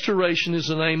 Restoration is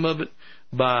the name of it,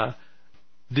 by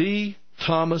D.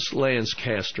 Thomas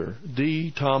Lancaster.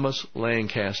 D. Thomas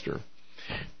Lancaster.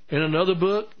 In another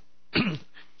book,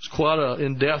 it's quite an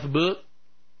in-depth book,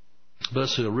 but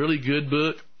it's a really good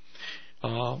book.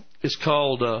 It's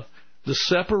called The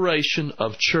Separation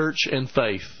of Church and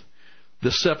Faith.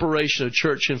 The separation of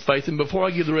church and faith. And before I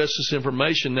give the rest of this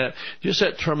information, that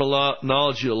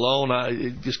terminology alone,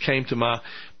 it just came to my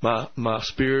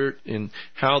spirit, and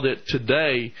how that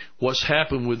today what's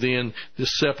happened within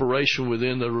this separation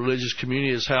within the religious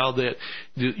community is how that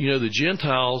the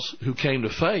Gentiles who came to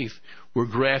faith were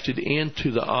grafted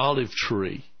into the olive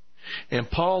tree.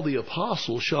 And Paul the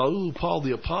Apostle, Paul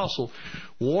the Apostle,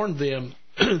 warned them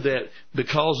that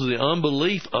because of the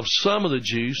unbelief of some of the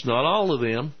Jews, not all of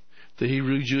them, the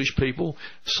Hebrew Jewish people,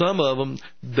 some of them,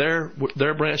 their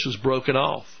branch was broken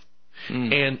off.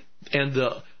 And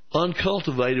the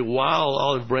uncultivated wild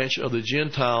olive branch of the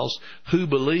Gentiles who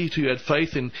believed, who had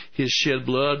faith in His shed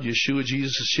blood, Yeshua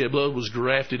Jesus' shed blood, was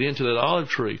grafted into that olive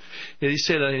tree. And he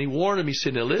said, and he warned them, he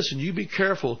said, "Now listen, you be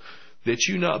careful that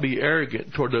you not be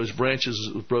arrogant toward those branches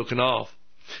that was broken off,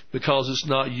 because it's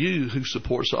not you who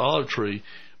supports the olive tree,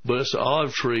 but it's the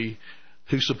olive tree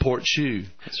who supports you."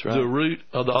 That's right. The root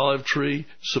of the olive tree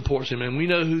supports Him. And we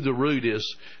know who the root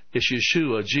is. It's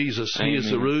Yeshua, Jesus. Amen. He is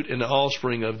the root and the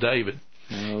offspring of David.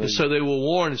 Hallelujah. And so they will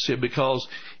warn and say, because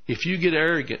if you get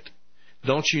arrogant,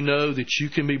 don't you know that you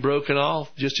can be broken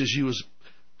off just as you was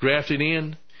grafted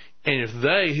in? And if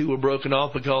they who were broken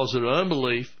off because of their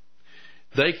unbelief,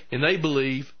 they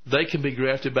believe, they can be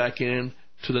grafted back in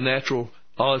to the natural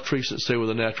olive tree since they were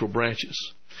the natural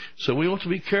branches. So we want to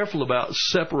be careful about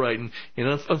separating. And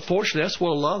unfortunately, that's what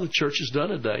a lot of the church has done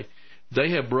today. They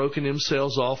have broken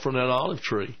themselves off from that olive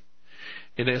tree.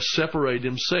 And they have separated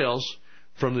themselves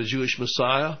from the Jewish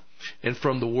Messiah and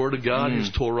from the Word of God, His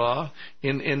Torah.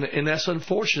 And that's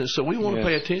unfortunate. So we want to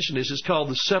pay attention to this. It's called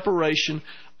The Separation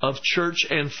of Church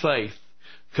and Faith,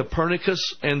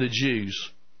 Copernicus and the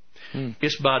Jews.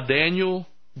 It's by Daniel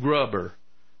Gruber,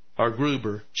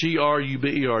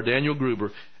 G-R-U-B-E-R, Daniel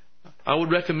Gruber. I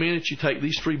would recommend that you take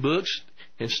these three books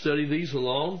and study these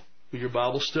along with your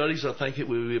Bible studies. I think it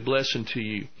would be a blessing to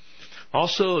you.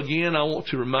 Also, again, I want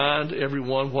to remind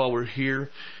everyone while we're here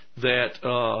that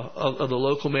of the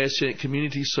local Messianic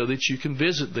community so that you can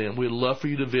visit them. We'd love for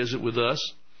you to visit with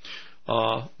us.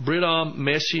 Bridom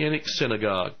Messianic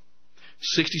Synagogue,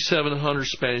 6700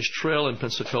 Spanish Trail in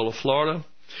Pensacola, Florida.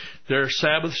 Their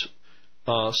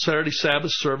Saturday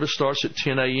Sabbath service starts at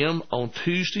 10 a.m. On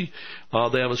Tuesday,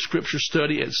 they have a scripture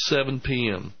study at 7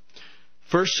 p.m.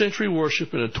 First century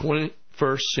worship in a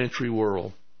 21st century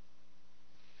world.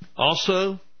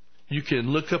 Also, you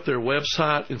can look up their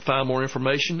website and find more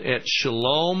information at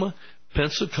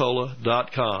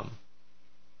shalompensacola.com.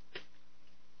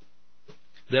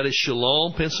 That is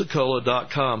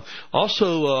shalompensacola.com.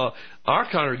 Also, our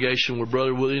congregation where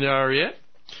Brother Willie and I are at,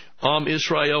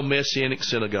 Israel Messianic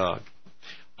Synagogue.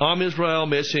 Am Israel,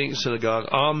 Messianic Synagogue.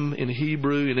 Am in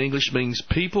Hebrew and English means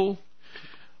people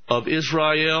of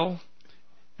Israel,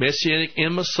 Messianic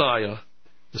and Messiah.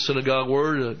 The synagogue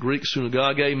word, Greek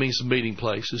synagogue, means meeting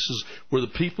place. This is where the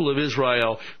people of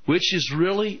Israel, which is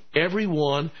really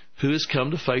everyone who has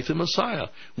come to faith in Messiah.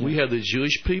 We have the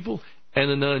Jewish people and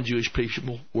the non-Jewish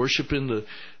people worshiping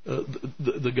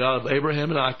the God of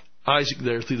Abraham and Isaac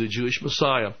there through the Jewish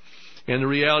Messiah. And the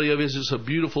reality of it is it's a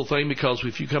beautiful thing, because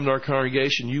if you come to our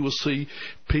congregation, you will see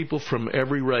people from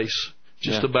every race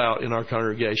just about in our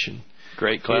congregation.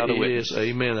 Great cloud of witnesses.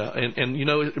 Amen. And you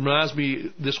know, it reminds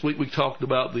me, this week we talked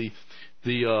about the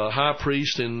high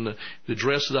priest and the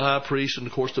dress of the high priest, and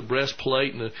of course the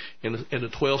breastplate and the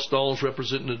 12 stones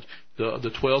representing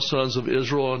the 12 sons of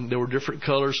Israel, and there were different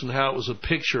colors, and how it was a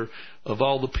picture of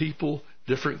all the people,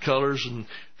 different colors and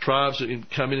tribes that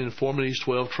come in and forming these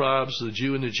 12 tribes, the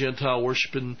Jew and the Gentile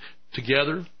worshiping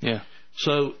together. Yeah.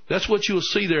 So that's what you'll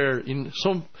see there. And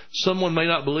someone may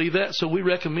not believe that, so we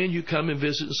recommend you come and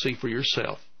visit and see for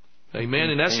yourself. Amen.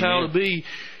 And that's how it'll be.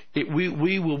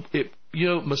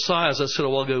 Messiah, as I said a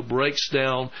while ago, breaks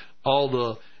down all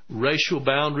the racial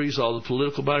boundaries, all the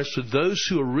political boundaries, to those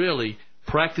who are really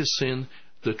practicing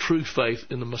the true faith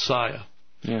in the Messiah.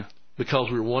 Yeah.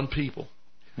 Because we're one people,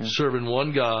 serving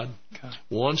one God,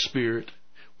 one Spirit,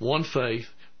 one faith,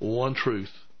 one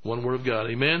truth. One Word of God.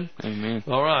 Amen? Amen.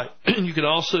 All right. You can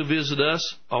also visit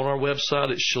us on our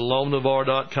website at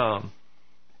shalomnavar.com.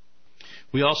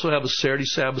 We also have a Saturday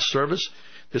Sabbath service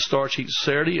that starts each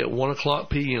Saturday at 1 o'clock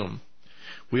p.m.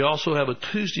 We also have a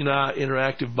Tuesday night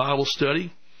interactive Bible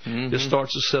study that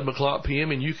starts at 7 o'clock p.m.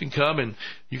 And you can come and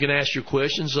you can ask your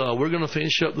questions. We're going to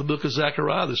finish up the book of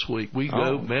Zechariah this week. We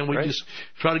just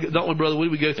try to get, don't we, Brother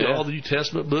Woody? We go through all the New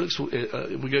Testament books.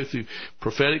 We go through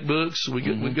prophetic books. We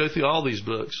go through all these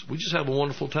books. We just have a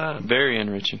wonderful time. Very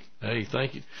enriching. Hey,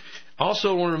 thank you. Also,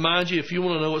 I want to remind you, if you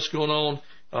want to know what's going on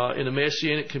in the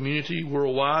Messianic community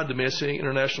worldwide, the Messianic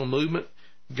International Movement,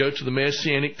 go to the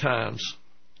Messianic Times.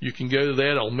 You can go to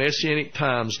that on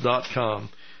MessianicTimes.com.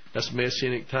 That's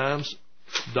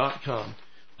MessianicTimes.com.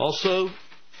 Also,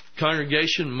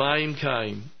 Congregation Mayim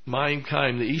Kaim,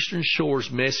 the Eastern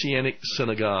Shores Messianic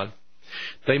Synagogue.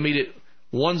 They meet at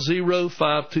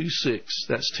 10526.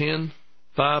 That's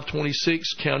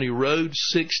 10526 County Road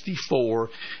 64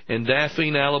 in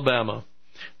Daphne, Alabama.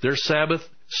 Their Sabbath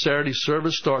Saturday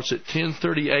service starts at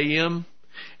 10:30 a.m.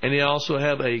 and they also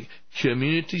have a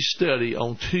community study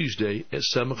on Tuesday at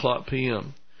 7 o'clock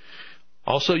p.m.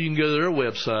 Also, you can go to their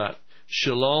website,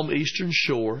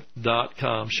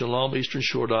 ShalomEasternShore.com.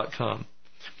 ShalomEasternShore.com.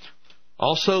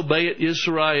 Also, Bayat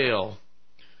Israel,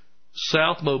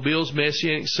 South Mobile's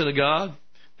Messianic Synagogue.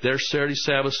 Their Saturday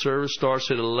Sabbath service starts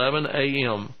at 11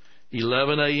 a.m.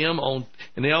 11 a.m.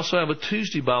 and they also have a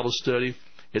Tuesday Bible study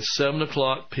at 7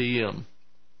 o'clock p.m.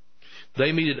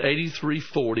 They meet at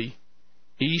 8340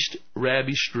 East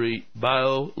Rabbie Street,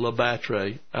 Bayou La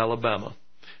Batre, Alabama.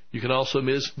 You can also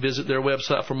visit their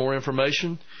website for more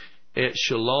information at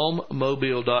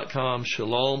shalommobile.com,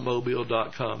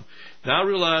 shalommobile.com. Now, I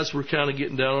realize we're kind of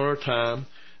getting down on our time,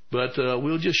 but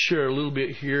we'll just share a little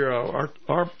bit here. Our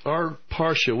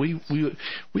Parsha, we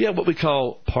have what we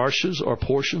call Parshas, or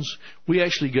portions. We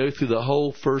actually go through the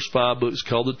whole first 5 books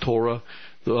called the Torah.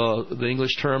 The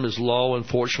English term is law.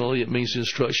 Unfortunately, it means the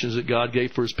instructions that God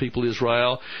gave for His people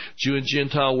Israel. Jew and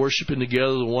Gentile worshiping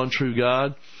together the one true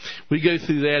God. We go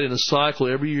through that in a cycle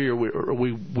every year.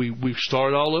 We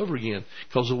start all over again,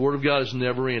 because the Word of God is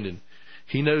never ending.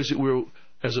 He knows that we're,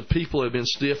 as a people, have been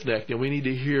stiff-necked, and we need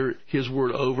to hear His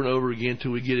Word over and over again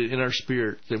till we get it in our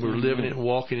spirit, that we're living it and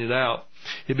walking it out.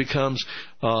 It becomes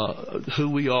who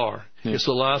we are. Yeah. It's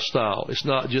a lifestyle. It's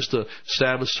not just a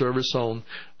Sabbath service on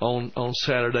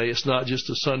Saturday. It's not just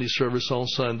a Sunday service on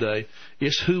Sunday.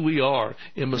 It's who we are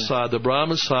in Messiah. The bride of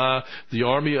Messiah, the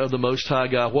army of the Most High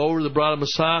God. While we're the bride of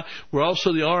Messiah, we're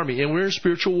also the army. And we're in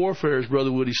spiritual warfare, as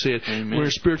Brother Woody said. Amen. We're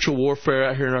in spiritual warfare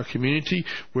out here in our community.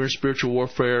 We're in spiritual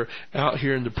warfare out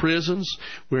here in the prisons.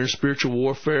 We're in spiritual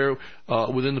warfare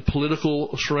within the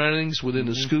political surroundings, within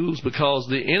the schools, because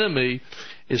the enemy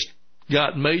is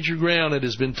got major ground that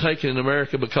has been taken in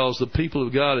America because the people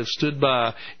of God have stood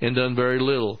by and done very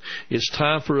little. It's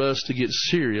time for us to get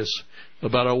serious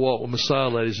about our walk with Messiah,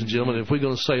 ladies and gentlemen, if we're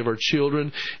going to save our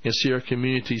children and see our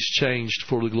communities changed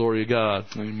for the glory of God.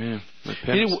 Amen.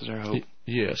 Repentance is our hope.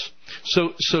 Yes.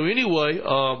 So anyway,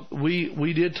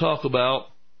 we did talk about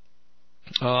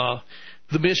the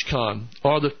Mishkan,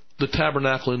 or the the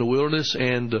tabernacle in the wilderness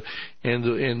and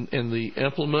the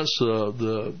implements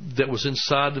that was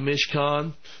inside the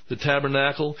Mishkan, the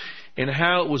tabernacle, and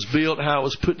how it was built, how it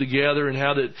was put together, and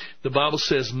how that the Bible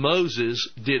says Moses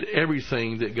did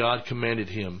everything that God commanded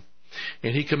him.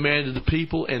 And he commanded the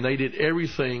people, and they did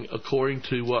everything according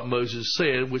to what Moses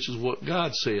said, which is what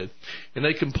God said. And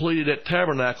they completed that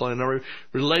tabernacle, and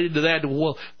related to that,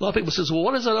 well, a lot of people says, well,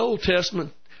 what does that Old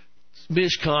Testament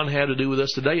Mishkan have to do with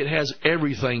us today? It has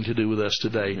everything to do with us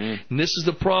today. Mm-hmm. And this is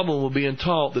the problem with being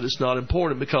taught that it's not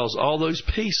important, because all those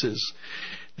pieces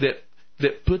that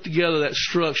put together that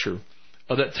structure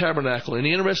of that tabernacle. And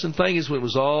the interesting thing is, when it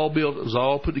was all built, it was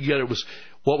all put together,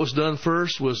 what was done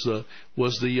first was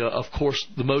of course,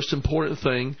 the most important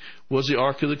thing was the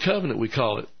Ark of the Covenant, we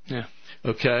call it. Yeah.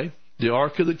 Okay? The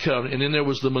Ark of the Covenant. And then there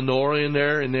was the menorah in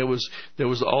there, and there was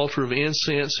the altar of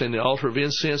incense, and the altar of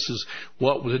incense is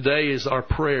what today is our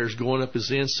prayers going up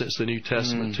as incense, the New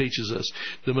Testament teaches us.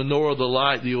 The menorah, the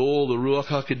light, the oil, the Ruach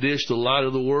HaKodesh, the light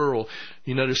of the world.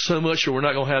 You know, there's so much that we're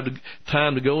not going to have the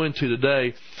time to go into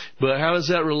today. But how does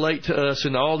that relate to us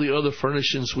and all the other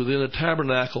furnishings within the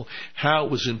tabernacle? How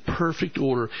it was in perfect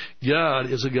order. God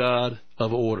is a God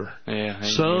of order. Yeah,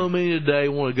 so many today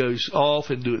want to go off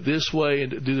and do it this way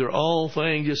and do their own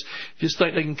thing. Just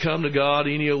think they can come to God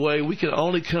any other way. We can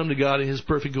only come to God in His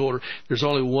perfect order. There's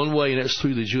only one way, and that's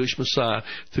through the Jewish Messiah,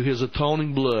 through His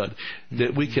atoning blood,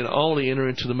 that we can only enter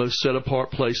into the most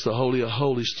set-apart place, the Holy of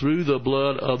Holies, through the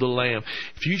blood of the Lamb.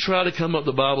 If you try to come up,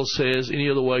 the Bible says,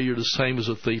 any other way, you're the same as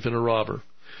a thief and a robber.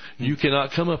 You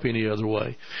cannot come up any other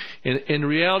way. And the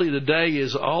reality today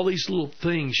is all these little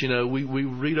things, you know, we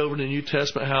read over in the New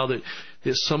Testament how that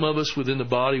some of us within the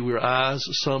body, we're eyes,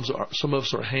 some of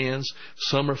us are hands,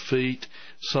 some are feet,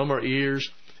 some are ears.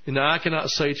 And I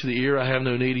cannot say to the ear, I have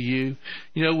no need of you.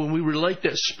 You know, when we relate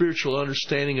that spiritual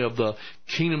understanding of the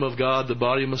kingdom of God, the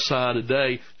body of Messiah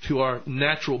today, to our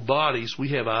natural bodies, we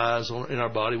have eyes in our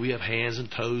body, we have hands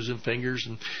and toes and fingers.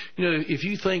 And, you know, if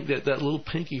you think that little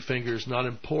pinky finger is not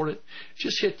important,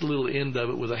 just hit the little end of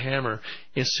it with a hammer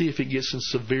and see if it gets in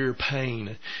severe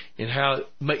pain and how it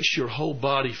makes your whole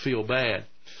body feel bad.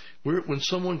 When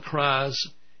someone cries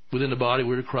within the body,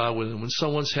 we're to cry with them. When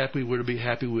someone's happy, we're to be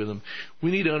happy with them.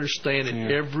 We need to understand that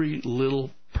every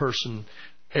little person,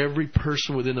 every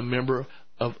person within a member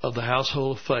of the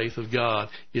household of faith of God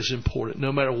is important.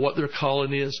 No matter what their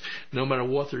calling is, no matter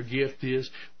what their gift is,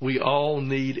 we all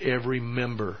need every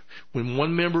member. When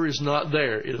one member is not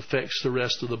there, it affects the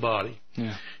rest of the body.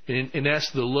 Yeah. And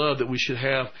that's the love that we should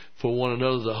have for one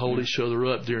another, to hold each other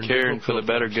up during caring for the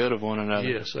better good of one another.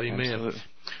 Yes, amen.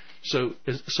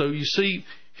 Absolutely. So you see,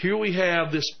 here we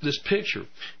have this picture,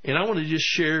 and I want to just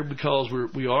share, because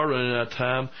we are running out of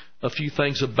time, a few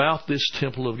things about this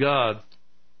temple of God.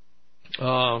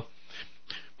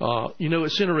 You know,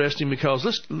 it's interesting because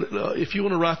if you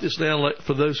want to write this down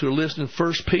for those who are listening,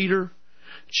 1 Peter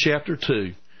chapter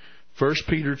 2. 1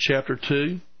 Peter chapter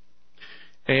 2.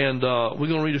 And we're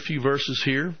going to read a few verses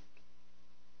here.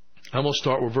 I'm going to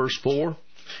start with verse 4.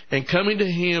 And coming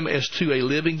to Him as to a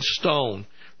living stone,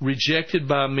 rejected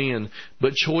by men,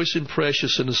 but choice and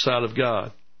precious in the sight of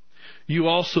God. You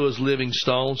also, as living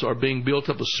stones, are being built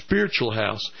up a spiritual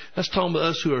house. That's talking about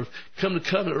us who have come to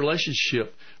covenant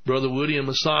relationship, Brother Woody and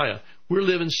Messiah. We're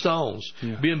living stones,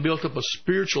 being built up a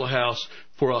spiritual house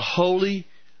for a holy,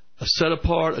 a set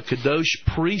apart, a kadosh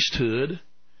priesthood,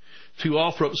 to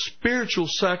offer up spiritual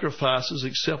sacrifices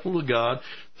acceptable to God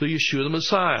through Yeshua the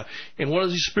Messiah. And what are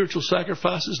these spiritual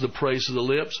sacrifices? The praise of the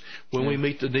lips, when we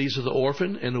meet the needs of the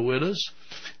orphan and the widows.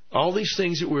 All these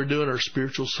things that we're doing are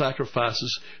spiritual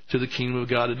sacrifices to the kingdom of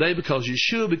God today, because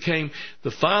Yeshua became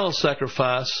the final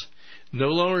sacrifice, no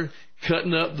longer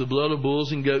cutting up the blood of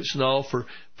bulls and goats and all for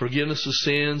forgiveness of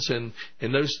sins and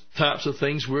those types of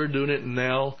things. We're doing it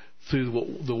now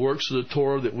through the works of the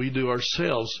Torah that we do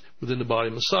ourselves within the body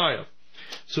of Messiah.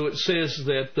 So it says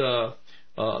that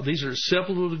these are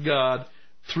acceptable to God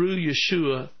through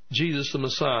Yeshua, Jesus the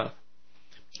Messiah.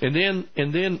 And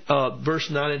then verse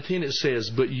 9 and 10 it says,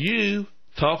 but you,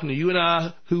 talking to you and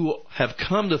I who have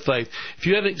come to faith, if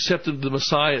you haven't accepted the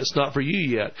Messiah, it's not for you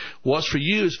yet. What's for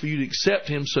you is for you to accept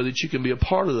Him so that you can be a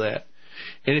part of that.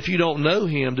 And if you don't know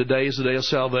Him, today is the day of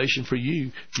salvation for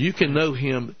you. You can know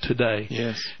Him today.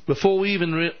 Yes. Before we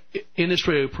even in this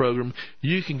radio program,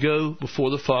 you can go before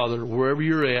the Father wherever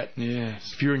you're at.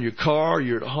 Yes. If you're in your car,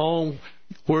 you're at home,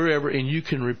 wherever, and you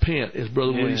can repent, as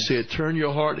Brother Woody said. Turn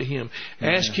your heart to Him.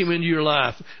 Ask Him into your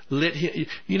life. Let Him.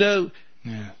 You know.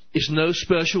 It's no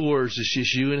special words. It's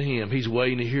just you and Him. He's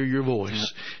waiting to hear your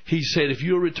voice. He said, if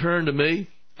you'll return to me,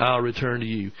 I'll return to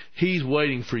you. He's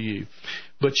waiting for you.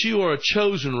 But you are a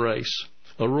chosen race,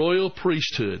 a royal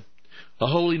priesthood, a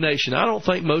holy nation. I don't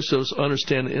think most of us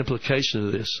understand the implication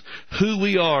of this. Who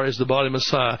we are as the body of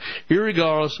Messiah,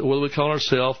 irregardless of whether we call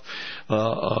ourselves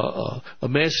a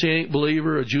Messianic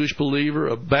believer, a Jewish believer,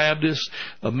 a Baptist,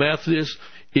 a Methodist.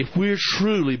 If we're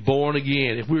truly born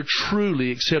again, if we're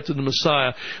truly accepted the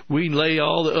Messiah, we lay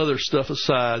all the other stuff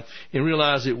aside and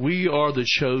realize that we are the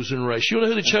chosen race. You know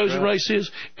who the chosen race is?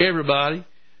 Everybody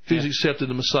who's accepted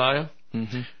the Messiah.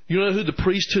 Mm-hmm. You know who the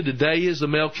priesthood today is? The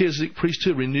Melchizedek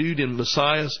priesthood renewed in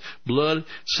Messiah's blood,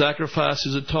 sacrifice,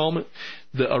 his atonement.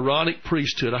 The Aaronic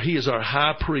priesthood. He is our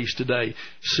high priest today,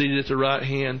 seated at the right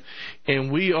hand.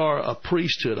 And we are a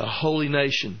priesthood, a holy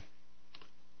nation.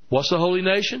 What's a holy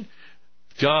nation?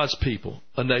 God's people,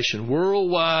 a nation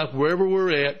worldwide, wherever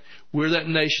we're at, we're that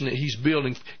nation that He's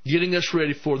building, getting us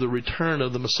ready for the return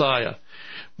of the Messiah.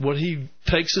 When He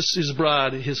takes us, His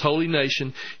bride, His holy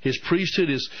nation, His priesthood,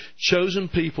 His chosen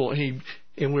people,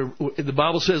 the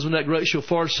Bible says when that great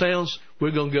shofar sounds,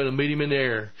 we're going to go to meet Him in the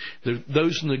air.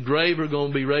 Those in the grave are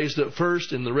going to be raised up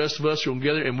first, and the rest of us are going to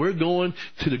gather, and we're going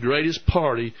to the greatest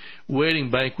party, wedding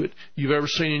banquet you've ever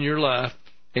seen in your life.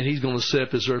 And He's going to set up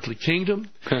His earthly kingdom.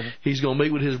 He's going to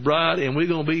meet with His bride. And we're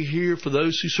going to be here for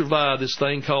those who survive this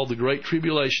thing called the Great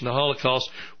Tribulation, the Holocaust,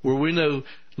 where we know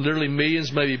literally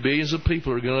millions, maybe billions of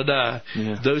people are going to die.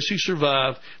 Yeah. Those who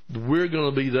survive, we're going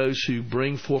to be those who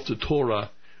bring forth the Torah,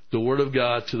 the Word of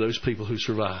God, to those people who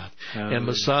survive. Hallelujah. And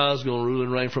Messiah's going to rule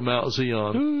and reign from Mount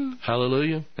Zion. Ooh.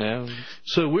 Hallelujah. Hallelujah.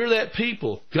 So we're that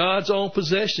people. God's own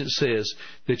possession says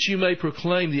that you may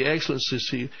proclaim the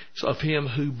excellencies of Him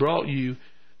who brought you,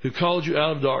 who called you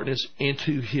out of darkness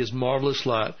into His marvelous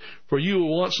light. For you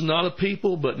were once not a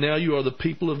people, but now you are the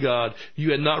people of God.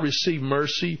 You had not received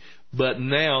mercy, but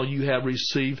now you have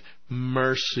received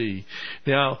mercy.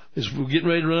 Now, as we're getting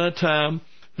ready to run out of time,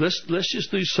 let's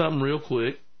just do something real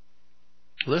quick.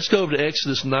 Let's go over to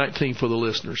Exodus 19 for the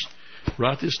listeners.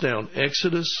 Write this down.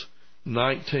 Exodus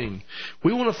 19.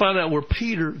 We want to find out where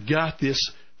Peter got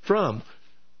this from.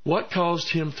 What caused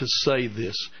him to say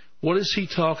this? What is he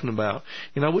talking about?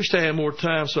 And I wish I had more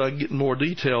time so I could get in more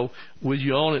detail with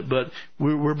you on it, but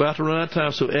we're about to run out of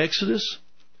time. So Exodus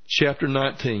chapter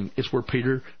 19 is where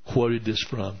Peter quoted this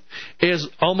from. As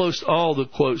almost all the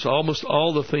quotes, almost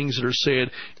all the things that are said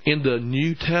in the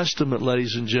New Testament,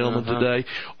 ladies and gentlemen, today,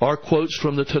 are quotes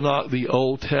from the Tanakh, the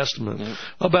Old Testament.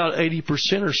 About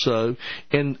 80% or so,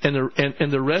 and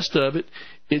the rest of it,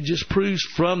 it just proves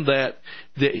from that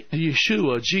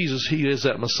Yeshua, Jesus, He is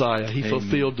that Messiah. He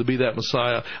fulfilled to be that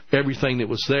Messiah everything that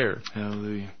was there.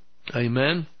 Hallelujah.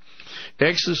 Amen.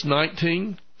 Exodus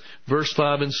 19, verse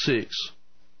 5 and 6.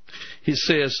 He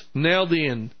says, "Now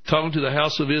then," talking to the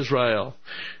house of Israel,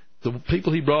 the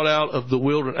people He brought out of the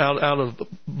wilderness, out of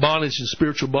bondage and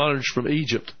spiritual bondage from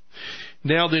Egypt.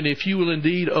 "Now then, if you will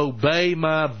indeed obey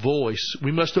my voice,"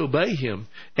 we must obey Him,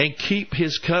 "and keep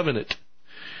His covenant."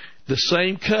 The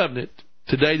same covenant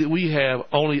today that we have,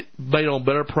 only made on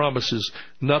better promises,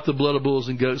 not the blood of bulls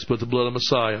and goats, but the blood of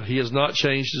Messiah. He has not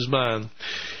changed His mind.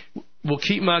 "Will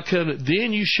keep my covenant,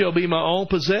 then you shall be my own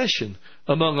possession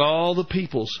among all the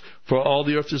peoples, for all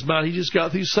the earth is mine." He just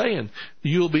got through saying,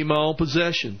 you'll be my own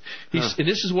possession. And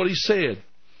this is what He said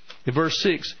in verse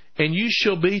 6. "And you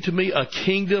shall be to me a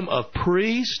kingdom of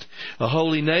priests, a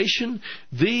holy nation.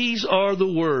 These are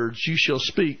the words you shall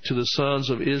speak to the sons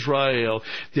of Israel."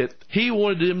 That He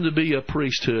wanted them to be a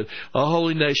priesthood, a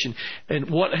holy nation.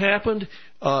 And what happened,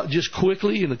 just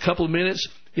quickly in a couple of minutes,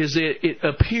 is that it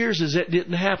appears as that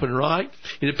didn't happen, right?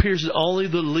 It appears that only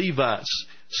the Levites.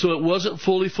 So it wasn't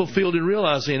fully fulfilled and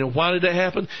realized then. And why did that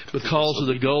happen? Because of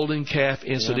the golden calf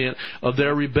incident of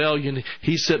their rebellion.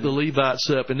 He set the Levites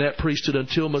up in that priesthood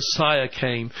until Messiah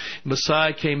came.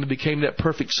 Messiah came and became that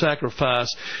perfect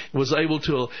sacrifice. Was able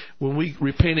to, when we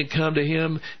repent and come to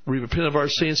Him, we repent of our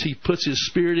sins, He puts His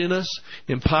Spirit in us,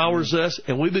 empowers us,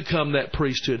 and we become that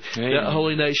priesthood, that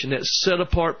holy nation, that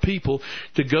set-apart people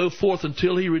to go forth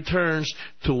until He returns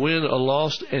to win a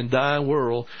lost and dying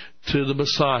world to the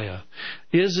Messiah.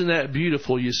 Isn't that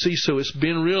beautiful? You see, so it's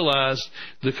been realized,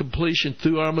 the completion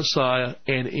through our Messiah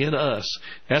and in us.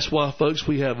 That's why, folks,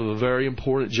 we have a very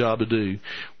important job to do.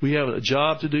 We have a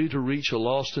job to do to reach a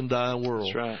lost and dying world.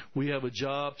 That's right. We have a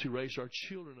job to raise our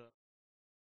children up.